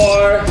 wherever you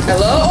are.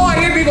 Hello? Oh, I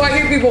hear people.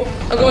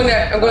 I'm going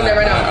there.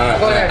 right now. I'm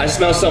going there. I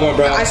smell someone,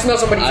 bro. I smell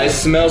somebody. I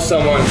smell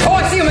someone. Oh,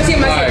 I see him.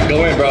 Alright,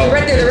 go in, bro. They're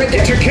right there.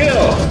 Get your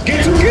kill.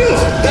 Get 2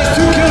 kills. That's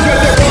 2 kills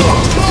right there, bro.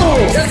 Boom.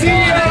 Let's See ya.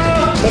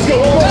 Let's go.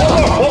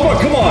 One more.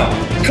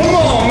 Come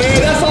on,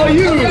 man. That's all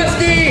you.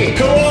 Rusty.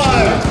 Come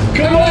on.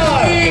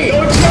 Rusty.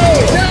 Don't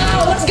choke.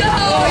 No, let's go.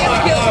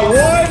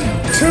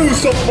 1, 2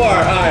 so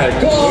far. Alright,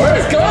 go.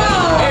 Let's go.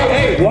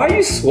 Hey, why are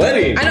you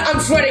sweating? I'm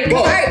sweating.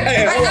 Bro,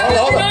 I've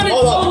hold been on it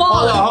so long.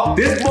 on.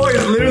 This boy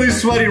is literally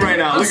sweating right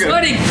now. I'm Look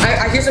sweating.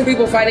 I hear some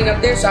people fighting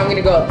up there, so I'm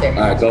gonna go up there.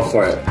 Alright, go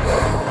for it.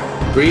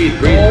 Breathe.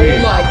 Oh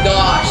my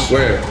gosh.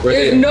 Where?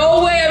 There's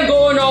no way I'm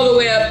going all the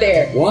way up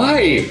there.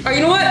 Why? Alright,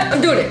 you know what?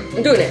 I'm doing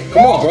it.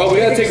 Come on, bro. We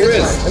gotta take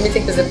risks. Let me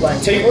take the zip line.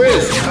 Take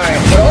risks. Alright.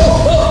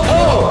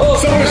 Oh.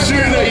 Someone's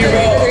shooting at you,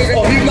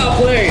 bro. Oh, he's not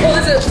playing. Oh,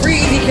 this is a free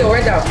easy kill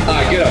right now.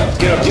 Alright, get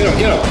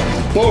him.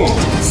 Boom.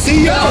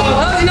 See ya.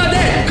 How is he not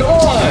dead? Come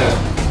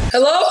on.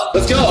 Hello?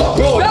 Let's go.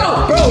 Bro,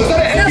 No. is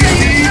that an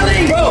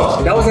NPC?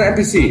 Bro, that was an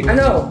NPC. I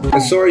know.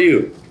 And so are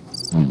you.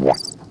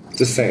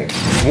 Just saying.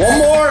 One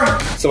more.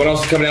 Someone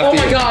else is coming after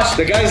you. Oh my gosh.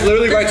 The guy's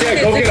literally right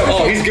there. Go get him.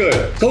 Oh, he's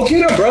good. Go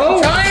get him,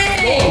 bro.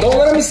 Trying. Don't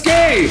let him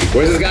escape.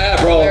 Where's this guy at,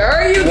 bro? Where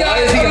are you guys? Why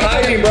is he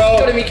hiding, bro?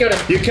 Killed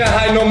him. You can't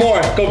hide no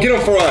more. Go get him,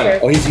 Ferran. Okay.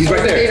 Oh, he's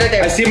right there. He's right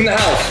there. I see him in the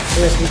house.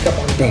 I'm gonna sneak up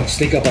on him. Bro,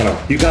 sneak up on him.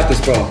 You got this,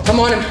 bro. I'm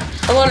on him.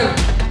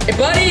 Hey,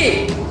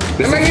 buddy.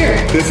 I'm right here.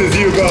 This is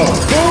you, bro.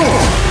 Boom.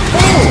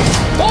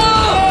 Oh,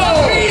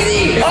 I'm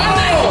crazy.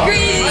 I'm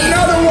crazy.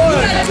 Another one.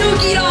 You got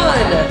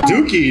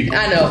Dookie.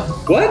 I know.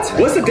 What?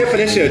 What's the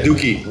definition of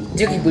dookie?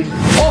 Dookie booty.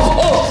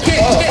 Oh, kid.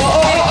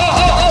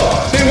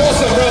 They want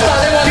some, bro.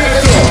 Give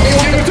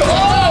it to him.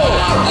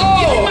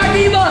 Give me my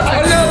V-Bucks.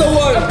 Another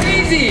one. I'm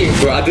crazy.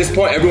 Bro, at this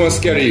point, everyone's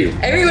scared of you.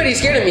 Everybody's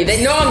scared of me.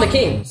 They know I'm the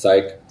king.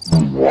 Psych.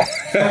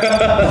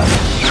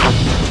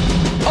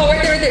 Oh,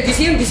 right there. Do you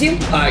see him?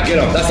 Alright, get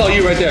him. That's all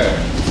you right there.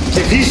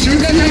 If he shoots you...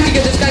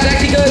 This guy's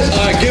actually good.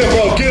 Alright, get him,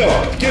 bro.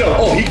 Get him.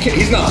 Oh,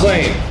 he's not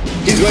playing.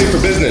 He's ready for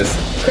business.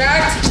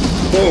 Cracked.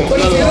 Boom.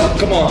 22. Another one.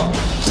 Come on.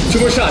 2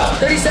 more shots.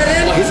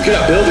 37. Oh, he's good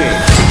at building.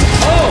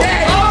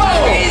 Dead.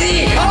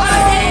 Crazy.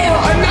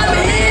 I'm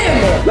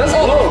him. Let's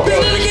go, bro.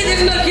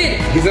 There's another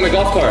kid. He's in a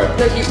golf cart.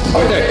 Thank you.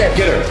 Right there.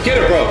 Get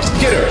her, bro.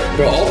 Get her.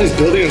 Bro, all these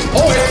buildings.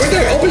 Oh, right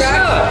there. Open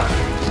shot.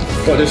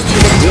 Bro, there's too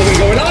much building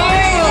going on.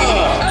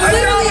 I'm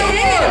literally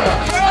him.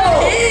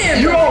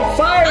 You're on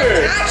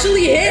fire.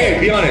 Actually him. Hey,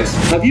 be honest.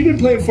 Have you been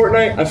playing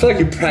Fortnite? I feel like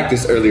you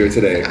practiced earlier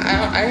today.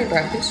 I didn't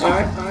practice.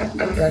 Alright. I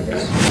didn't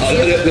practice. Oh,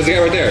 there's a guy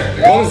right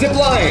there. On the zip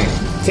line.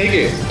 Take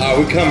it. Alright,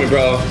 we're coming,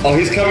 bro. Oh,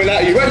 he's coming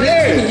at you right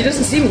there. He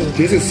doesn't see me.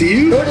 He doesn't see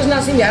you? Noah does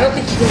not see me. I don't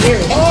think he can hear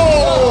me.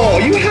 Oh,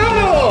 you have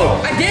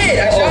him. I did.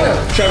 I shot him.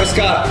 Travis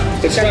Scott.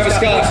 It's Travis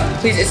Scott.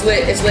 Please, it's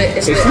lit. It's lit.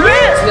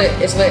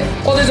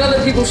 Oh, there's other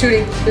people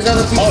shooting.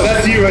 Oh,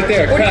 that's you right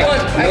there. Crack.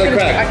 Another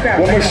crack.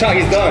 One more shot,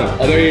 he's done.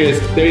 Oh, there he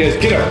is.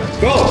 Get him.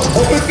 Go.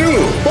 Open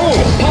through. Boom.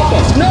 Pop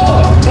him. No.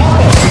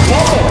 Pop him.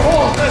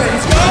 Oh,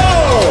 let's go.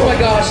 Oh my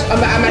gosh.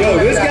 I'm actually Yo,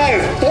 this guy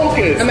is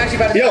focused. I'm actually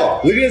about to Yo,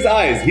 look at his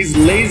eyes. He's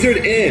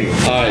lasered in.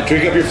 Alright,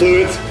 drink up your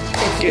fluids.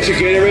 Get your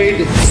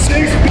Gatorade.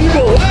 6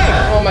 people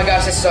left. Oh my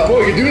gosh, it's so.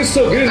 Bro, you're doing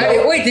so good.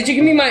 Wait, did you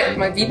give me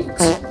my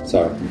V-Bucks?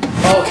 Sorry.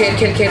 Oh, kid.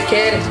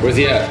 Where's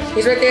he at?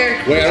 He's right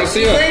there. Wait, I don't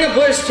see him. He's playing a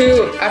bush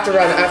too. I have to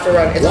run.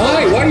 It's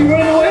Why? Why are you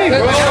running away, bro?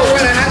 I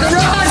have to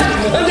run.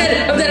 I'm dead.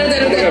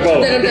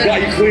 He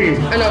got you clean.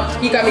 I know.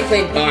 He got me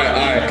clean.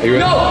 Alright. Are you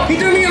ready? No, he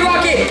threw me a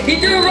rocket. He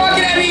threw a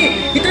rocket at me.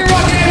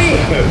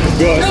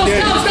 Bro, No,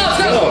 scared. stop.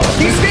 No.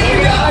 He's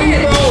spinning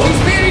rockets. Bro. He's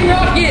spinning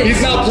rockets.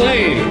 He's not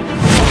playing.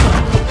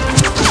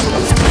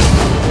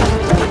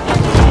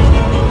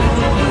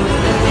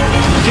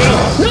 Get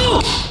him. No.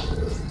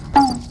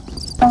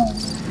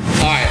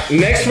 Alright,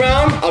 next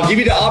round, I'll give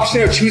you the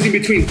option of choosing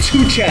between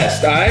 2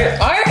 chests, alright?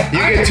 Alright. You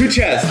get 2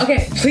 chests.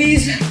 Okay,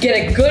 please get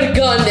a good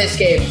gun this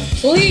game.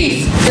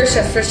 Please. First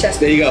chest.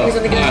 There you go. Please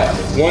let me get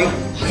it. One.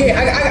 Okay,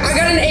 I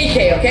got an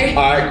AK, okay?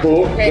 Alright,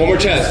 cool. Okay. One more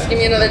chest. Give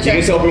me another chest. You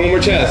need to open one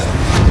more chest.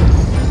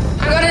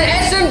 I got an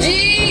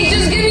SMG.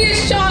 Just give me a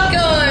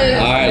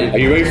shotgun. Alright, are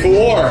you ready for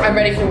war? I'm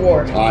ready for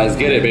war. Alright, let's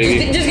get it,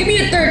 baby. Just give me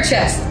a third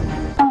chest.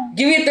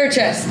 Give me a third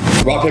chest.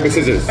 Rock, paper,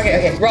 scissors.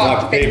 Okay.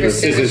 Rock, paper,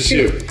 scissors,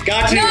 shoot.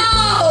 Got you.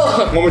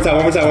 No! One more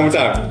time.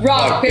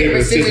 Rock,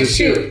 paper, scissors,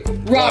 shoot.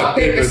 Rock,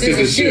 paper,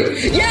 scissors, shoot.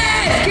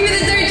 Yes! Give me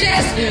the third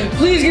chest.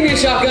 Please give me a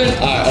shotgun.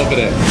 Alright, open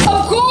it.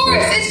 Of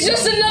course! It's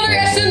just another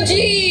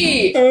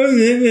SMG.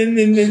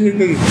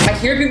 I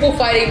hear people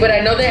fighting, but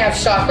I know they have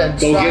shotguns.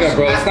 Go get him,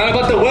 bro. It's not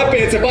about the weapon.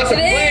 It's about the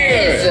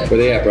player. Where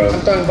they at, bro?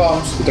 I'm throwing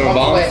bombs. You throwing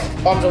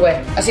bombs? Bombs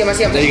away. I see him.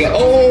 There you go.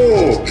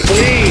 Oh,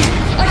 clean.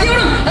 I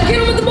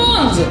killed him with the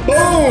bombs.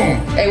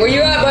 Boom. Hey, where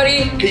you at,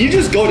 buddy? Can you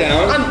just go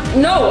down?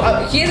 No,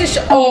 he has a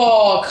shot.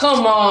 Oh,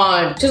 come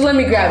on. Just let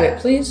me grab it,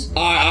 please.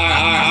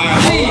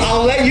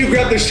 I'll let you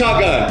grab the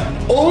shotgun.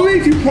 Only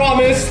if you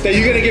promise that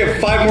you're gonna get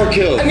 5 more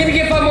kills. I'm gonna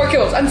get 5 more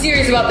kills. I'm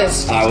serious about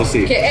this. Alright, we'll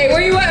see. Okay, hey,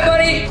 where you at,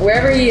 buddy?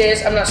 Wherever he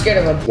is, I'm not scared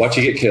of him. Watch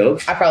you get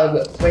killed. I probably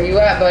will. Where you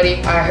at,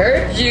 buddy? I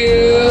heard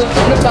you.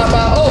 I'm gonna pop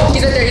out. Oh,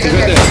 he's right there. Go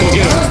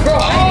get him. Bro,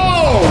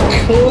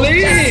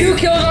 clean. that's 2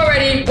 kills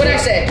already. What'd I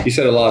say? You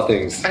said a lot of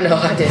things. I know,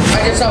 I did.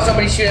 I just saw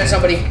somebody shoot at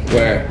somebody.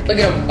 Where? Look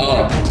at him.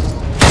 Oh.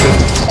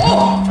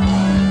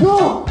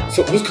 No!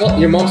 So who's calling?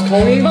 Your mom's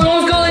calling you? My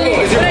mom's calling me.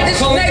 Is your mom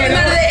calling Sniped him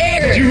out of the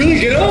air. Did you really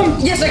get him?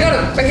 Yes, I got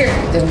him. Right here.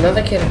 There's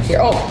another kid up here.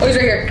 Oh, he's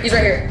right here. He's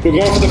right here. We're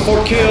going for the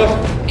 4th kill.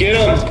 Get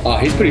him. Oh,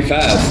 he's pretty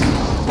fast.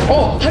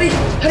 Oh, how do you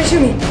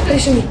shoot me? How do you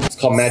shoot me? It's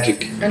called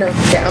magic. I know.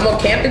 Yeah, I'm gonna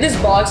camp in this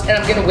box and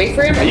I'm gonna wait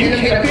for him. Are you and then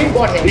I'm camping?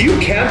 gonna Are you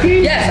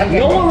camping? Yes, I'm camping.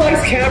 No one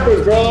likes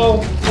campers,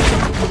 bro.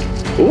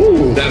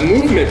 Ooh, that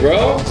movement,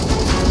 bro.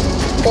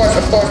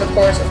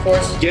 Of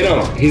course. Get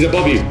him. He's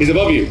above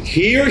you.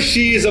 He or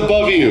she is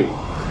above you.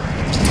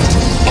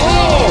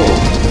 Oh!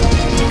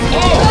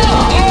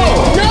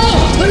 No!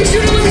 Let me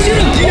shoot him!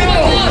 Yo! Oh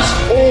my gosh!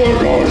 Oh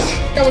my gosh.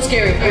 That was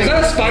scary. Is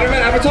that a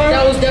Spider-Man avatar?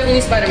 That was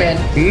definitely Spider-Man.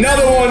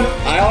 Another one.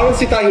 I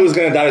honestly thought he was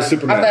gonna die as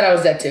Superman. I thought I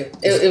was dead too.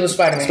 It was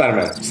Spider-Man.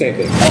 Spider-Man. Same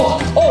thing.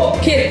 Oh!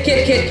 Kid.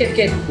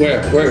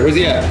 Where's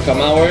he at? Come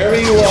on, wherever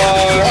you are.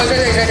 Oh,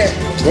 he's right there.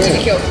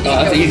 Easy kill.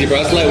 That's easy, bro.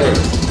 That's light work.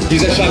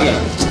 Use that shotgun.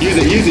 Use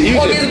it.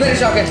 Oh, he's a better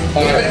shotgun.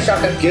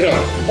 Get him.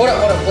 Hold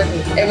up. With me.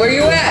 Hey, where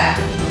you at?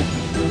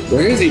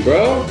 Where is he,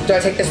 bro? Do I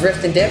take this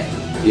rift and dip?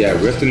 Yeah,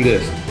 rift and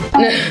dip.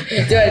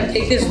 Do I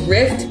take this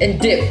rift and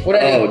dip? What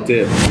do I do? Oh,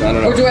 dip. I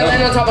don't know. Or do I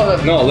land on top of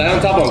him? No, land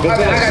on top of him. I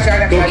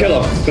got you.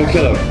 Go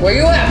kill him. Where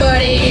you at,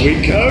 buddy? We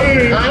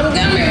coming. I'm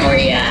coming for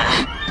ya.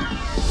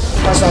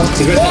 Awesome.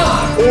 He's right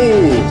there.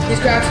 Ooh. He's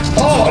cracked.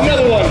 Oh,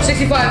 another one.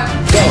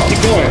 65. Go,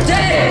 keep going.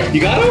 Dead.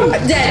 You got him?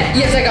 Dead.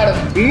 Yes, I got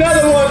him.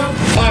 Another one.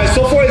 All right,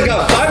 so far he's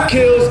got 5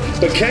 kills,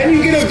 but can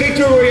you get a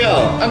victory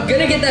royale? I'm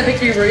gonna get that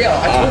victory royale.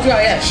 I told you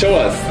I am. Show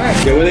us.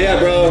 Alright. Yeah, where they at,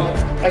 bro?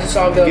 I just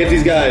saw him go. Get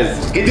these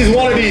guys. Get these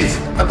wannabes.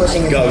 I'm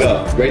pushing him. Go,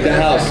 go. Raid the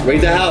house.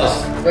 Raid the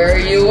house. Where are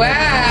you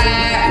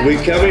at? We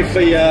coming for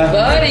ya.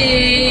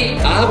 Buddy.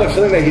 I have a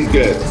feeling that he's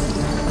good.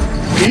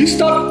 Can you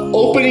stop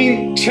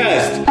opening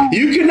chests?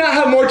 You cannot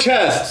have more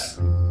chests.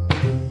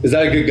 Is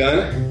that a good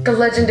gun? The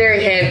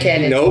legendary hand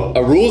cannon. Nope.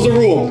 A rule's a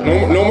rule.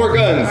 No more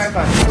guns. Alright,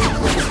 fine.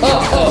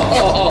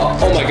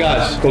 Oh my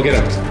gosh. Go get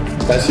him.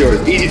 That's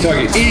yours. Easy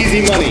target.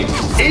 Easy money.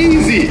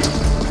 Easy.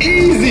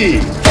 Easy.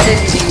 That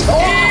is easy.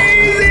 Oh!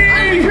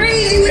 I'm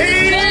crazy with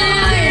this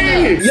gun!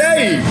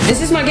 Yay! This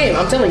is my game,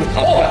 I'm telling you.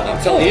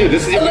 I'm telling you,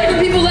 this is your 11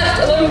 game. people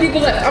left. 11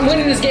 people left. I'm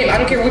winning this game. I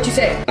don't care what you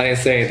say. I didn't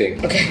say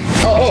anything. Okay.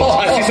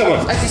 I see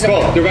someone. I see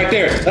someone. Bro, they're right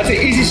there. That's an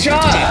easy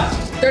shot.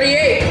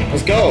 38.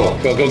 Let's go.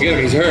 Go get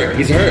him. He's hurt.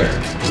 He's hurt.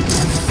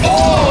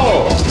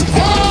 Oh!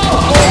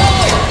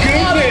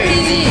 Goodness!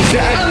 Easy. The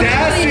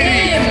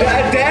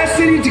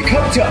audacity to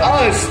come to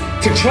us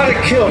to try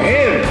to kill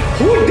him.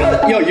 Who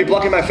does? Yo, you're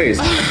blocking my face.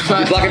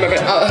 You're blocking my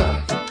face.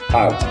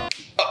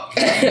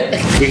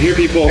 We hear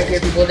people. I hear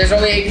people. There's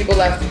only 8 people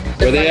left.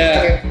 Where they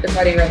at? They're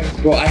fighting right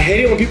here. Bro, I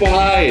hate it when people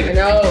I hide.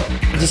 know.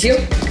 Did you see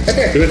him? Right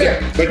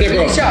there. Right there,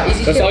 bro. Easy shot.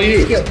 Easy That's kill. all you.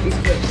 Easy kill.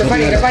 Easy kill. They're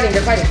fighting.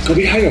 Go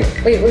behind him.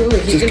 Wait.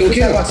 He's Just gonna go push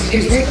get that box. him.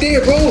 He's right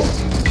there, bro.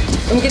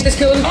 Let me get this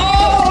kill.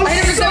 Oh, I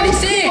hit him for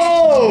 76.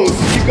 close.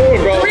 Keep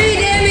going, bro. 3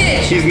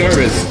 damage. He's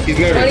nervous.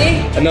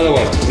 20? Another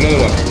one.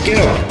 Get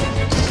him.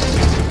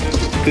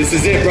 This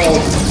is it, bro.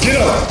 Get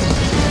him.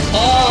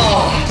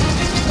 Oh.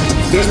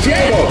 There's 2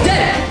 more.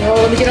 Dead. No,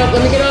 let me get up.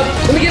 Get him.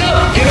 Get him.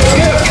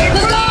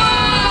 Let's go.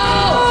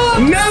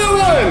 Another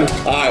one.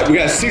 All right, we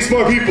got 6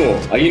 more people.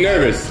 Are you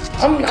nervous?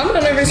 I'm not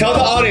nervous. Tell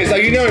the audience, are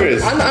you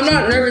nervous? I'm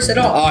not nervous at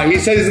all. He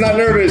says he's not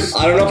nervous.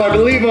 I don't know if I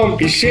believe him.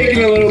 He's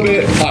shaking a little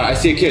bit. All right, I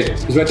see a kid.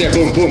 He's right there.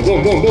 Boom. 7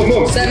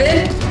 1.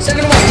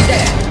 He's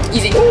dead.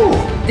 Easy. Ooh.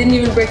 Didn't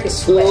even break his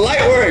sweat.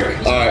 Light work.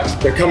 All right,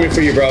 they're coming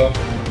for you, bro.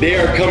 They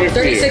are coming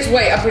for you. 36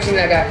 weight. I'm pushing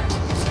that guy.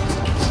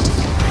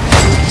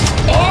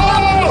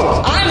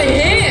 Oh! I'm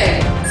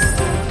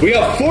him. We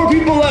have 4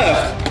 people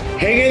left.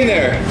 Hang in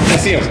there. I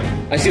see him.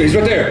 He's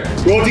right there.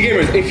 Royalty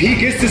Gamers. If he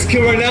gets this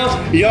kill right now,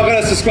 y'all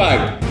gotta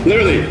subscribe.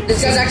 Literally.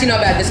 This guy's actually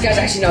not bad.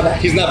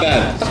 He's not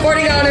bad. I'm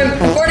farting on him.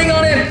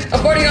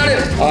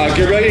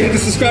 Get ready to hit the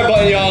subscribe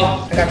button,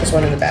 y'all. I got this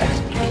one in the back.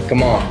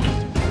 Come on.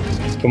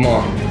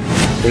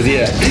 Where's he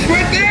at? He's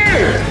right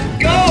there.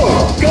 Go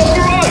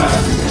for us.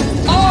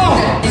 Oh!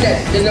 He's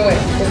dead. There's no way.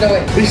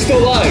 He's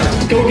still alive.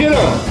 Go get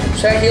him.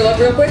 Should I heal up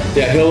real quick?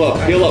 Yeah, heal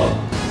up.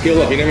 You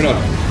never know.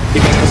 He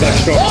might come back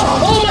strong.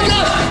 Oh my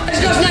gosh! I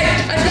just got sniped.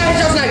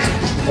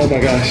 Oh my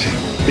gosh.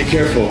 Be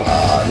careful.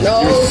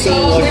 No. You're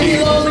so lucky.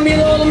 Let me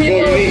low. Bro, you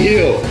need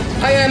heal.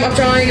 I am. I'm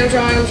trying.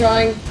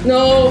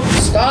 No.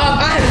 Stop.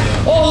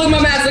 Oh, look at my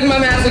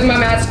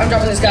mats. I'm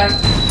dropping this guy.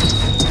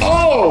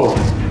 Oh!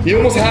 You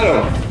almost had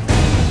him.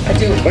 I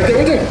do. Right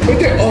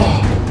there. Oh.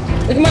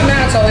 Look at my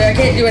mats, Ollie. I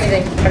can't do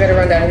anything. I gotta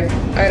run down here.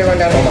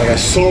 Oh my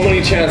gosh, so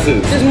many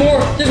chances. There's more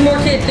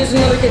kid. There's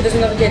another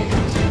kid.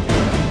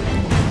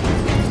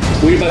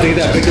 We about to get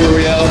that victory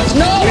royale.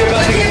 No! We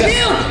about to get that.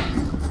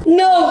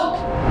 No!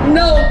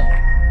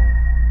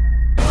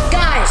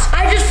 Guys,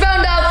 I just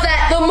found out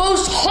that the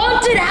most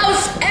haunted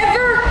house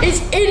ever is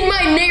in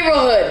my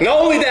neighborhood. Not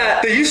only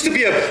that, there used to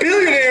be a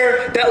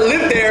billionaire that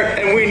lived there,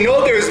 and we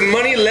know there's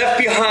money left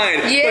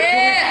behind.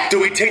 Yeah. But do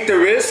we take the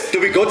risk? Do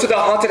we go to the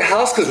haunted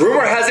house? Because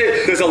rumor has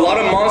it there's a lot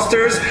of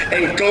monsters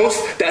and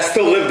ghosts that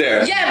still live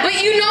there. Yeah,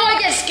 but you know I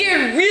get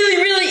scared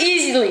really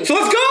easily. So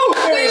let's go.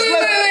 Wait.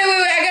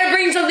 I gotta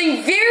bring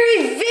something very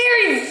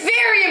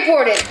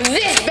important.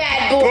 This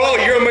bad boy. Bro,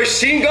 your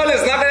machine gun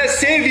is not gonna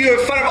save you in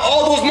front of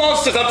all those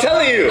monsters, I'm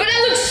telling you. But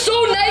I look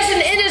so nice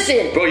and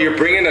innocent. Bro, you're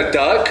bringing a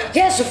duck?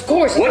 Yes, of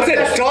course. What's a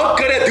duck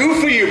gonna do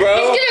for you, bro?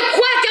 He's gonna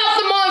quack out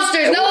the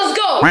monsters. Now let's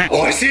go.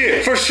 Oh, I see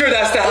it. For sure,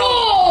 that's the house.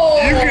 Oh.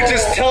 You can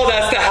just tell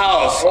that's the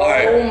house. All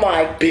right. Oh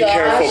my god. Be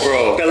careful,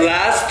 bro. The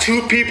last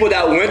 2 people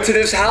that went to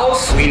this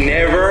house, we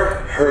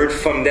never heard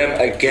from them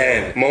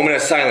again. Moment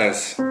of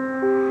silence.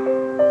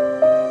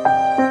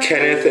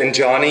 Kenneth and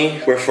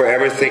Johnny, we're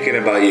forever thinking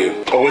about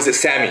you. Or was it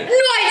Sammy? No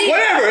idea.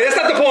 Whatever, that's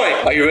not the point.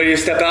 Are you ready to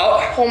step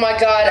out? Oh my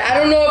god, I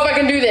don't know if I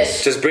can do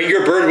this. Just bring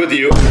your bird with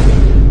you.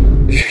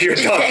 Your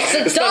duck. It's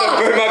a not duck.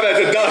 a bird, my bad,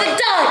 it's a duck. It's a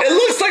duck. It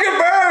looks like a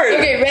bird.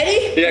 Okay,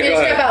 ready? Yeah, go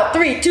ahead. Step out.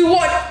 3, 2,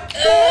 1.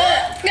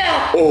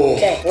 Oh.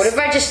 Okay, what if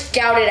I just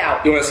scout it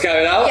out? You want to scout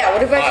it out? Yeah,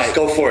 what if I Alright, just...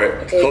 go for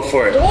it. Okay. Go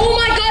for it. Oh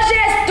my gosh, it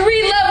has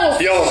 3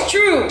 levels. Yo, it's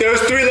true. There's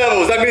 3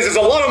 levels. That means there's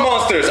a lot of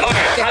monsters. Alright,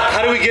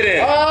 how do we get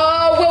in?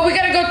 Well, we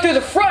gotta go through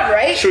the front,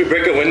 right? Should we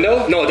break a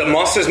window? No, the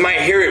monsters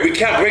might hear it. We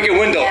can't break a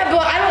window. Yeah,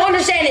 but I don't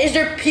understand. Is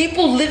there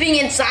people living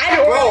inside,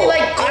 or are they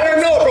like... I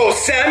don't know, bro.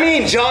 Sammy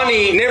and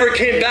Johnny never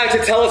came back to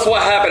tell us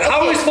what happened.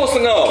 How are we supposed to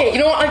know? Okay, you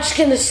know what? I'm just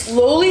gonna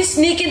slowly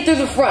sneak in through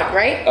the front,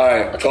 right?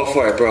 Alright, go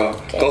for it, bro.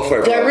 Go for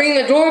it, Do I bro. ring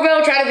the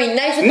doorbell? Try to be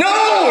nice with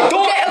No!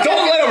 Don't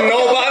let them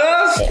know about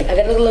us. us? I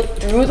gotta look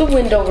through the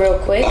window real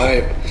quick. All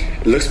right,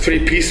 it looks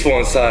pretty peaceful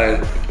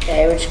inside.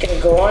 Okay, we're just gonna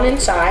go on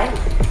inside.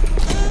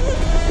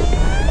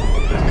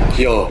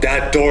 Yo,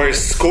 that door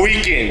is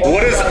squeaking.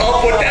 What is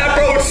up with that,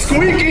 bro? It's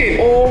squeaking.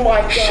 Oh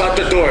my god. Shut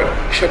the door.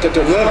 Shut the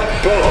door. Look,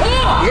 bro.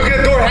 Look at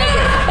the door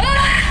handle.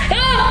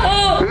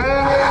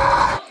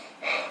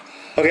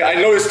 Okay, I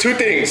noticed two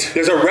things.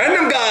 There's a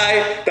random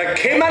guy that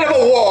came out of a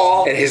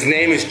wall, and his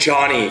name is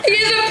Johnny. He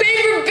has a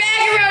paper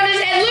bag around his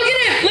head. Look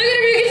at him. Look at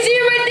him. You can see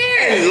him right there.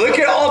 And look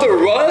at all the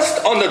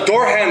rust on the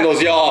door handles,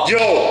 y'all.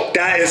 Yo,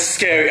 that is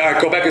scary. All right,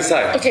 go back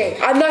inside. Okay,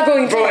 I'm not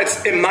going to. Bro,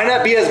 it might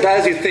not be as bad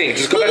as you think.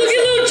 Just go back Look inside.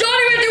 at little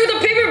Johnny right there with a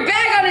paper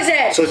bag on his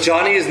head. So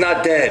Johnny is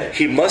not dead.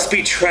 He must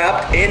be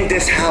trapped in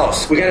this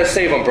house. We gotta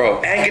save him,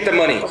 bro, and get the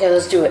money. Okay,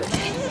 let's do it.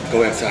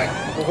 Go inside.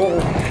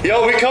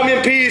 Yo, we come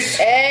in peace.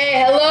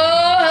 Hey, hello,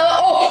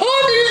 hello.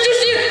 Oh, did you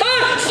just see it?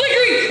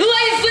 Flickering. The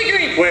light is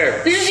flickering.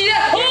 Where? Did you see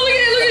that? Oh, look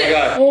at it, look at it.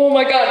 God. Oh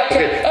my god.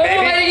 Okay,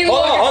 maybe,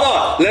 hold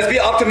on. Let's be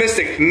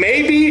optimistic.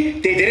 Maybe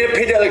they didn't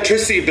pay the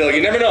electricity bill.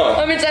 You never know.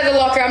 I'm inside the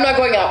locker. I'm not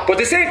going out. But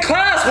this ain't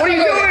class. What are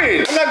you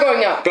doing? I'm not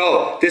going out.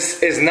 Bro, this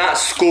is not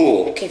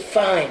school. Okay,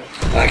 fine.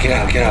 Get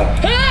out, get out.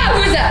 Ah,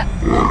 who is that?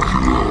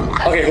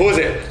 Okay, who is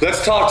it?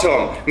 Let's talk to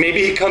him.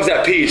 Maybe he comes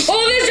at peace.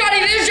 Oh, there's Johnny.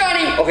 There's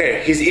Johnny.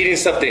 Okay, he's eating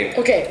something.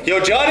 Okay. Yo,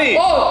 Johnny.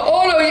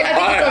 Oh no, I think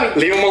he's coming.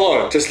 Leave him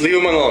alone. Just leave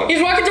him alone.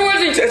 He's walking towards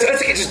me.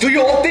 Just do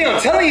your own thing. I'm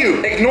telling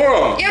you. Ignore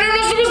him. Yeah, I'm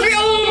not supposed to be.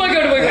 Oh my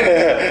god, oh my god.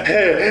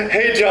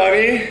 Hey,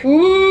 Johnny.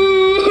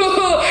 Ooh, I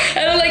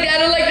don't like that. I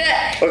don't like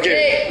that. Okay.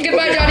 Hey,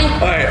 goodbye, okay. Johnny. All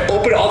right,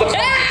 open all the.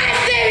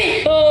 Ah,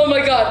 Sammy. Oh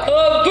my god.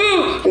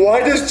 Oh, boo.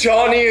 Why does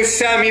Johnny and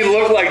Sammy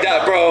look like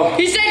that, bro?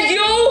 He said,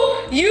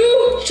 yo,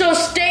 you shall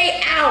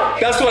stay out.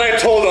 That's what I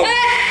told him.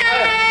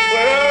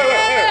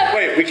 Ah.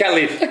 Wait, we can't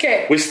leave.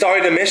 Okay. We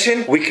started a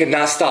mission. We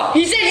cannot stop.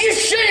 He said you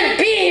shouldn't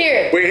be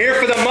here. We're here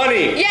for the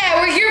money.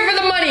 Yeah, we're here for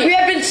the money. We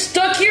have been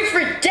stuck here for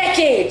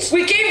decades.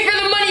 We came for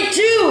the money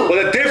too.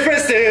 Well, the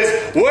difference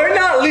is we're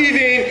not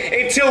leaving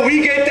until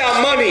we get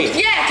that money.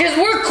 Yeah, because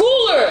we're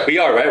cooler. We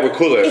are, right? We're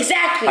cooler.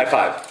 Exactly. High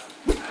five.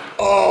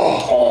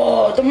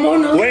 Oh, the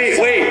Mona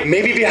Lisa. Wait.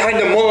 Maybe behind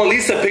the Mona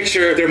Lisa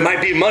picture, there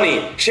might be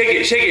money. Shake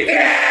it.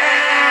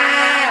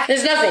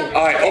 There's nothing.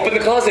 All right, open the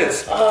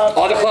closets.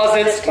 All the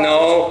closets.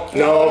 No.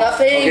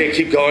 Nothing. Okay,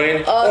 keep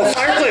going.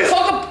 Fireplace.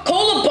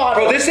 Coca-Cola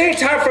bottle. Bro, this ain't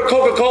time for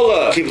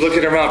Coca-Cola. Keep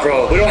looking around,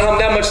 bro. We don't have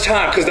that much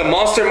time because the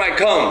monster might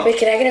come. Wait,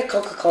 can I get a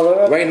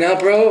Coca-Cola? Right now,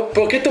 bro?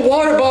 Bro, get the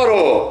water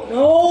bottle.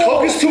 No.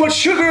 Coke is too much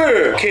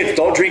sugar. Kids,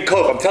 don't drink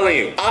Coke. I'm telling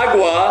you.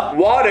 Agua,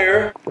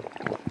 water.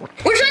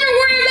 We're trying to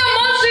worry about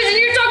monsters and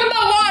you're talking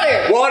about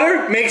water.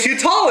 Water makes you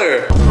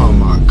taller. Oh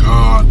my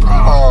god,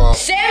 bro.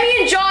 Sammy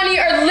and Johnny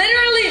are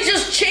literally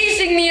just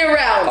chasing me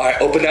around. All right,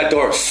 open that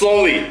door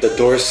slowly. The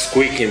door's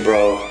squeaking,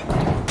 bro.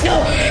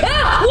 No.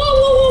 Ah!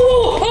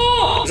 Whoa.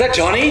 Oh. Is that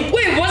Johnny?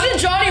 Wait, wasn't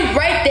Johnny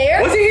right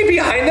there? Wasn't he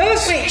behind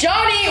us? Wait,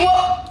 Johnny,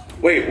 what?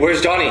 Wait, where's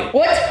Johnny?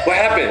 What? What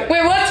happened?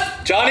 Wait,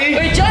 what? Johnny?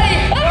 Wait, Johnny.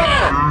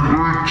 Ah!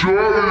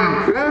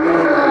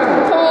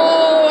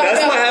 Oh,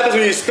 That's what happens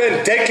when you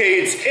spend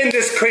decades in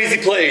this crazy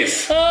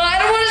place. I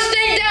don't want to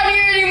stay down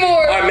here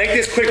anymore. All right, make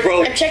this quick,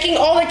 bro. I'm checking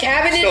all the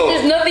cabinets. Stove.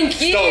 There's nothing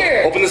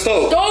here. Stove. Open the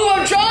stove. Stove,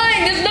 I'm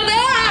trying. There's nothing.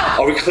 Ah!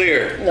 Are we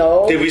clear?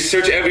 No. Did we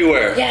search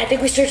everywhere? Yeah, I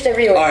think we searched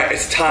everywhere. All right,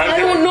 it's time. I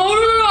don't know.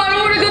 No. I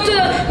don't want to go to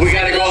the. We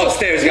gotta go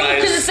upstairs, guys. No,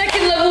 because the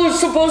second level is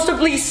supposed to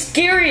be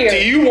scarier. Do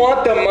you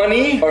want the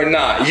money or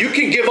not? You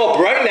can give up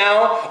right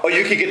now, or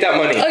you can get that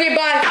money. Okay,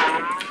 bye.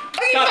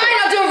 Okay, Stop fine. it.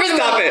 I'll do it for the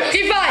Stop money. it.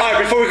 Okay, fine. All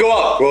right, before we go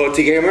up,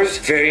 Royalty Gamers,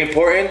 very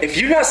important. If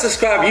you're not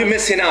subscribed, you're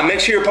missing out. Make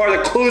sure you're part of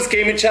the coolest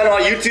gaming channel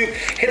on YouTube.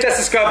 Hit that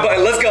subscribe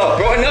button. Let's go.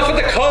 Bro, enough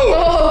with the code.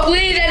 Oh,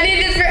 please. I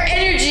need this for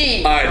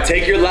energy. All right,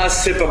 take your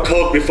last sip of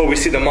Coke before we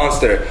see the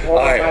monster. Oh,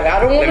 all right, my God, I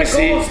don't want let to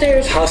me see. go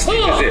upstairs. How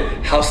steep is it?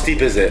 How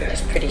steep is it?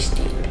 It's pretty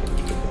steep.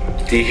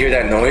 Do you hear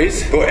that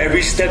noise? Bro,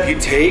 every step you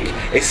take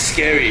is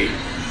scary.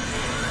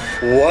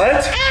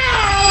 What?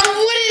 Ow!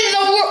 What in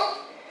the world?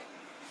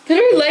 Did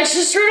our lights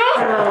just turn off?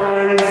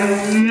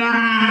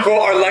 Bro,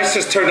 our lights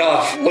just turned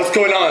off. What's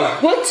going on?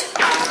 What?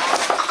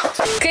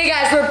 Okay,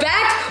 guys, we're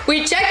back.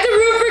 We checked the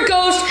room for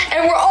ghosts,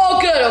 and we're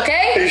all good,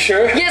 okay? Are you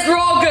sure? Yes, we're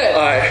all good.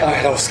 All right,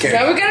 that was scary.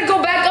 Now we gotta go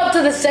back up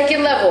to the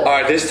second level. All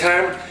right, this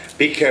time,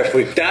 be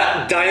careful.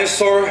 That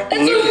dinosaur. That's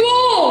a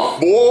wolf!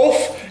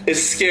 Wolf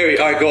is scary.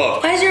 All right, go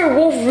up. Why is there a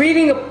wolf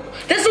reading a...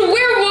 That's a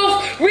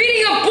werewolf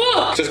reading a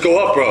book! Just go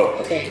up, bro.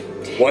 Okay.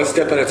 One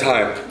step at a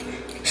time.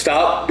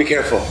 Stop. Be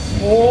careful.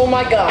 Oh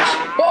my gosh.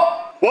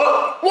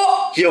 What?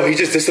 What? Yo, he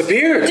just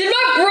disappeared. Did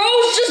my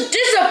bros just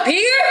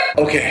disappear?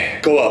 Okay,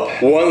 go up.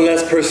 One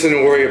less person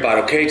to worry about,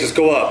 okay? Just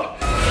go up.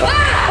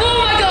 Ah! Oh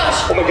my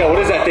gosh! Oh my god,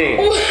 what is that thing?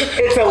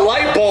 It's a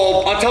light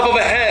bulb on top of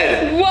a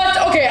head. What?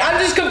 Okay, I'm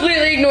just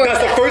completely ignoring That's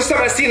that. the first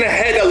time I've seen a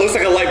head that looks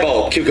like a light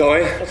bulb. Keep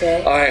going.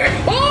 Okay. All right.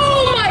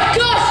 Oh my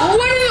gosh!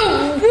 What in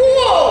the...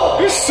 Whoa!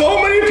 There's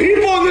so many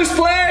people in this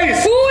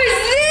place. Who is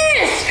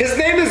this? His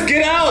name is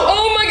Get Out.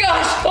 Oh my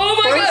gosh! Oh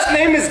my First gosh!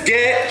 name is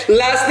Get,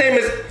 last name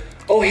is...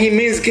 Oh, he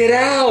means get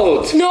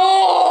out.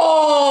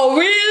 No!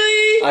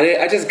 Really?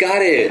 I just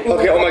got it.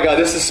 Okay, oh my god,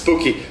 this is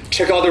spooky.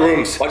 Check all the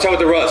rooms. Watch out with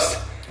the rust.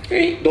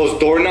 3, Those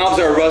doorknobs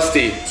are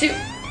rusty. 2,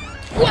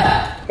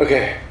 1.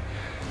 Okay.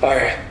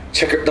 Alright.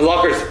 Check the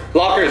lockers.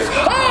 Lockers.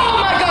 Oh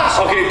my gosh.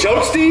 Okay,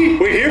 Jokesty,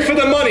 we're here for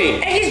the money.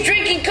 And he's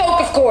drinking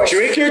Coke, of course.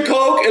 Drink your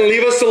Coke and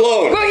leave us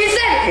alone. Bro, you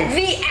said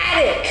the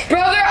attic.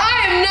 Brother,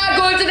 I am not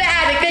going to the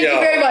attic. Thank you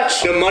very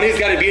much. The money's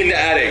gotta be in the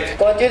attic.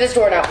 Going through this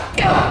door now.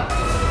 Go.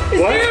 Is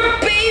What? there a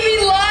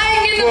baby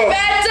lying in the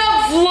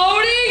bathtub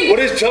floating? What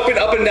is jumping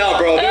up and down,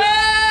 bro? I'm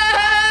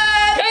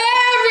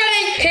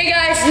ready. Okay,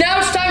 guys, now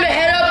it's time to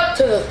head up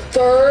to the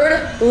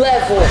 3rd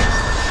level.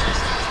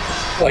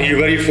 Are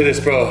you ready for this,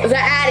 bro? The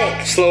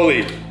attic.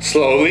 Slowly,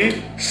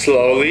 slowly,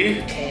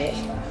 slowly. Okay.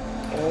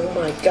 Oh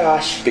my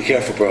gosh. Be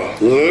careful, bro.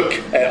 Look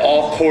at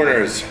all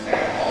corners.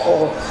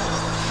 Oh.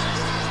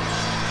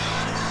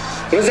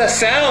 What is that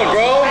sound,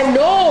 bro? I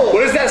know.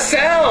 What is that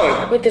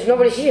sound? Wait, there's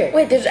nobody here.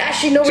 Wait, there's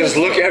actually nobody Just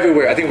look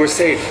everywhere. I think we're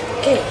safe.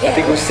 Okay, yeah. I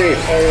think we're safe.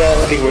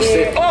 I think we're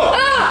safe. Oh!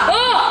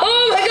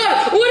 Oh my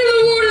god! What in the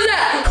world is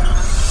that?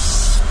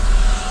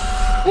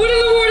 What in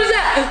the world is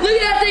that? Look at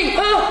that thing!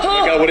 Oh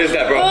my god, what is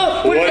that, bro?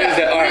 What is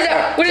that? All right,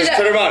 What is just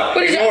that? turn around.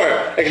 Ignore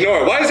it.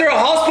 Ignore it. Why is there a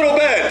hospital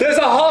bed? There's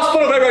a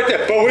hospital bed right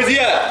there. Bro, where's he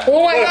at?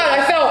 Oh my god,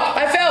 I fell!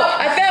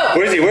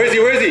 Where is he? Where is he?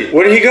 Where is he?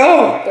 Where did he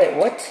go? Wait,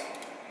 what?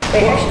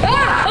 Wait, actually,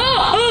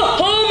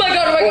 oh my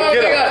god,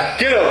 Get him.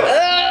 Get him.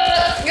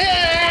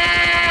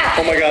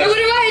 Oh my god. What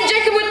if I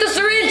inject him with the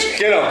syringe?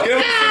 Get him. Get him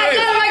with the syringe.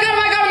 Oh my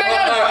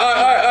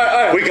god.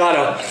 All right. We got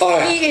him. All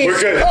right. He is We're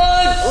good.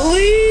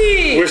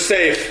 ugly. We're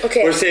safe.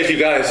 Okay. We're safe, you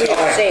guys. Yeah, All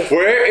right. safe.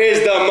 Where is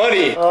the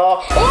money?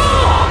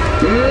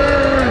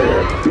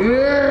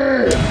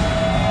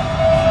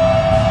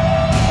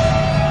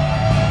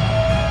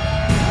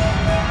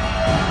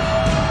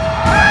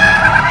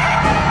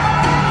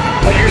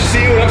 You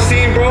see what I'm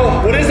seeing,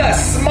 bro? What is that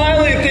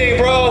smiling thing,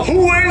 bro?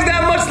 Who wears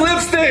that much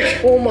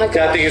lipstick? Oh my god.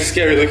 That thing is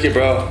scary looking,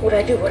 bro. What do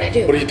I do? What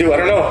do you do? I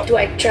don't know. Do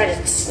I try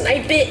to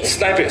snipe it?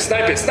 Snipe it.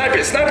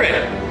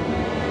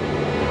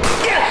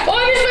 Yeah. Oh,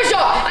 I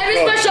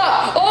missed my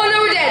shot. Oh, no,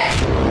 we're dead.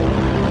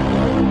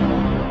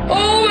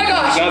 Oh my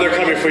gosh. Now they're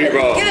coming for you,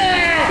 bro.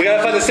 We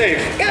gotta find the safe.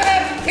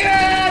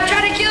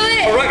 Try to kill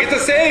it. All right, get the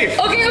safe.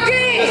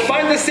 Okay. Just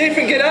find the safe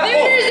and get out.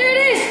 There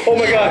it is. Oh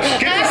my god.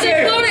 Get I the have to safe.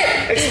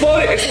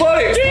 explode it. Explode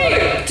it.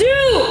 3, 2,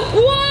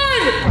 1.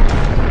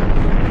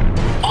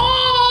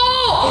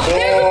 Oh,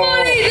 there's the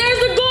money. There's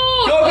the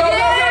gold. Go. I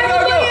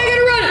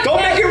gotta run.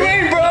 Don't make it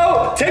rain,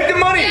 bro. Take the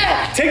money.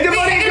 Yeah. Take the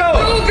money and go.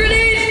 Throw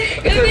grenades.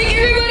 Gonna make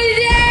everybody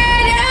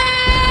dead.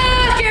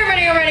 Okay,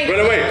 I'm running.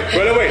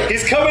 Run away.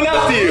 He's coming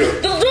after you.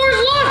 The door's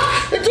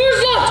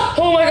locked.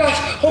 Oh my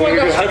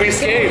gosh. How do we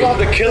escape?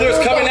 The killer's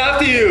coming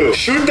after you.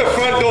 Shoot the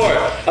front door.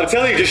 I'm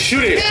telling you, just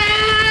shoot it. Oh,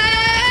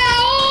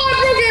 I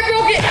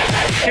broke it.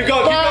 Keep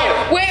going.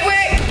 Wait.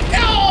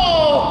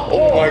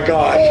 Oh my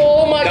god.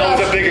 Oh my That gosh.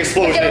 was a big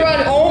explosion. I gotta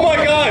run.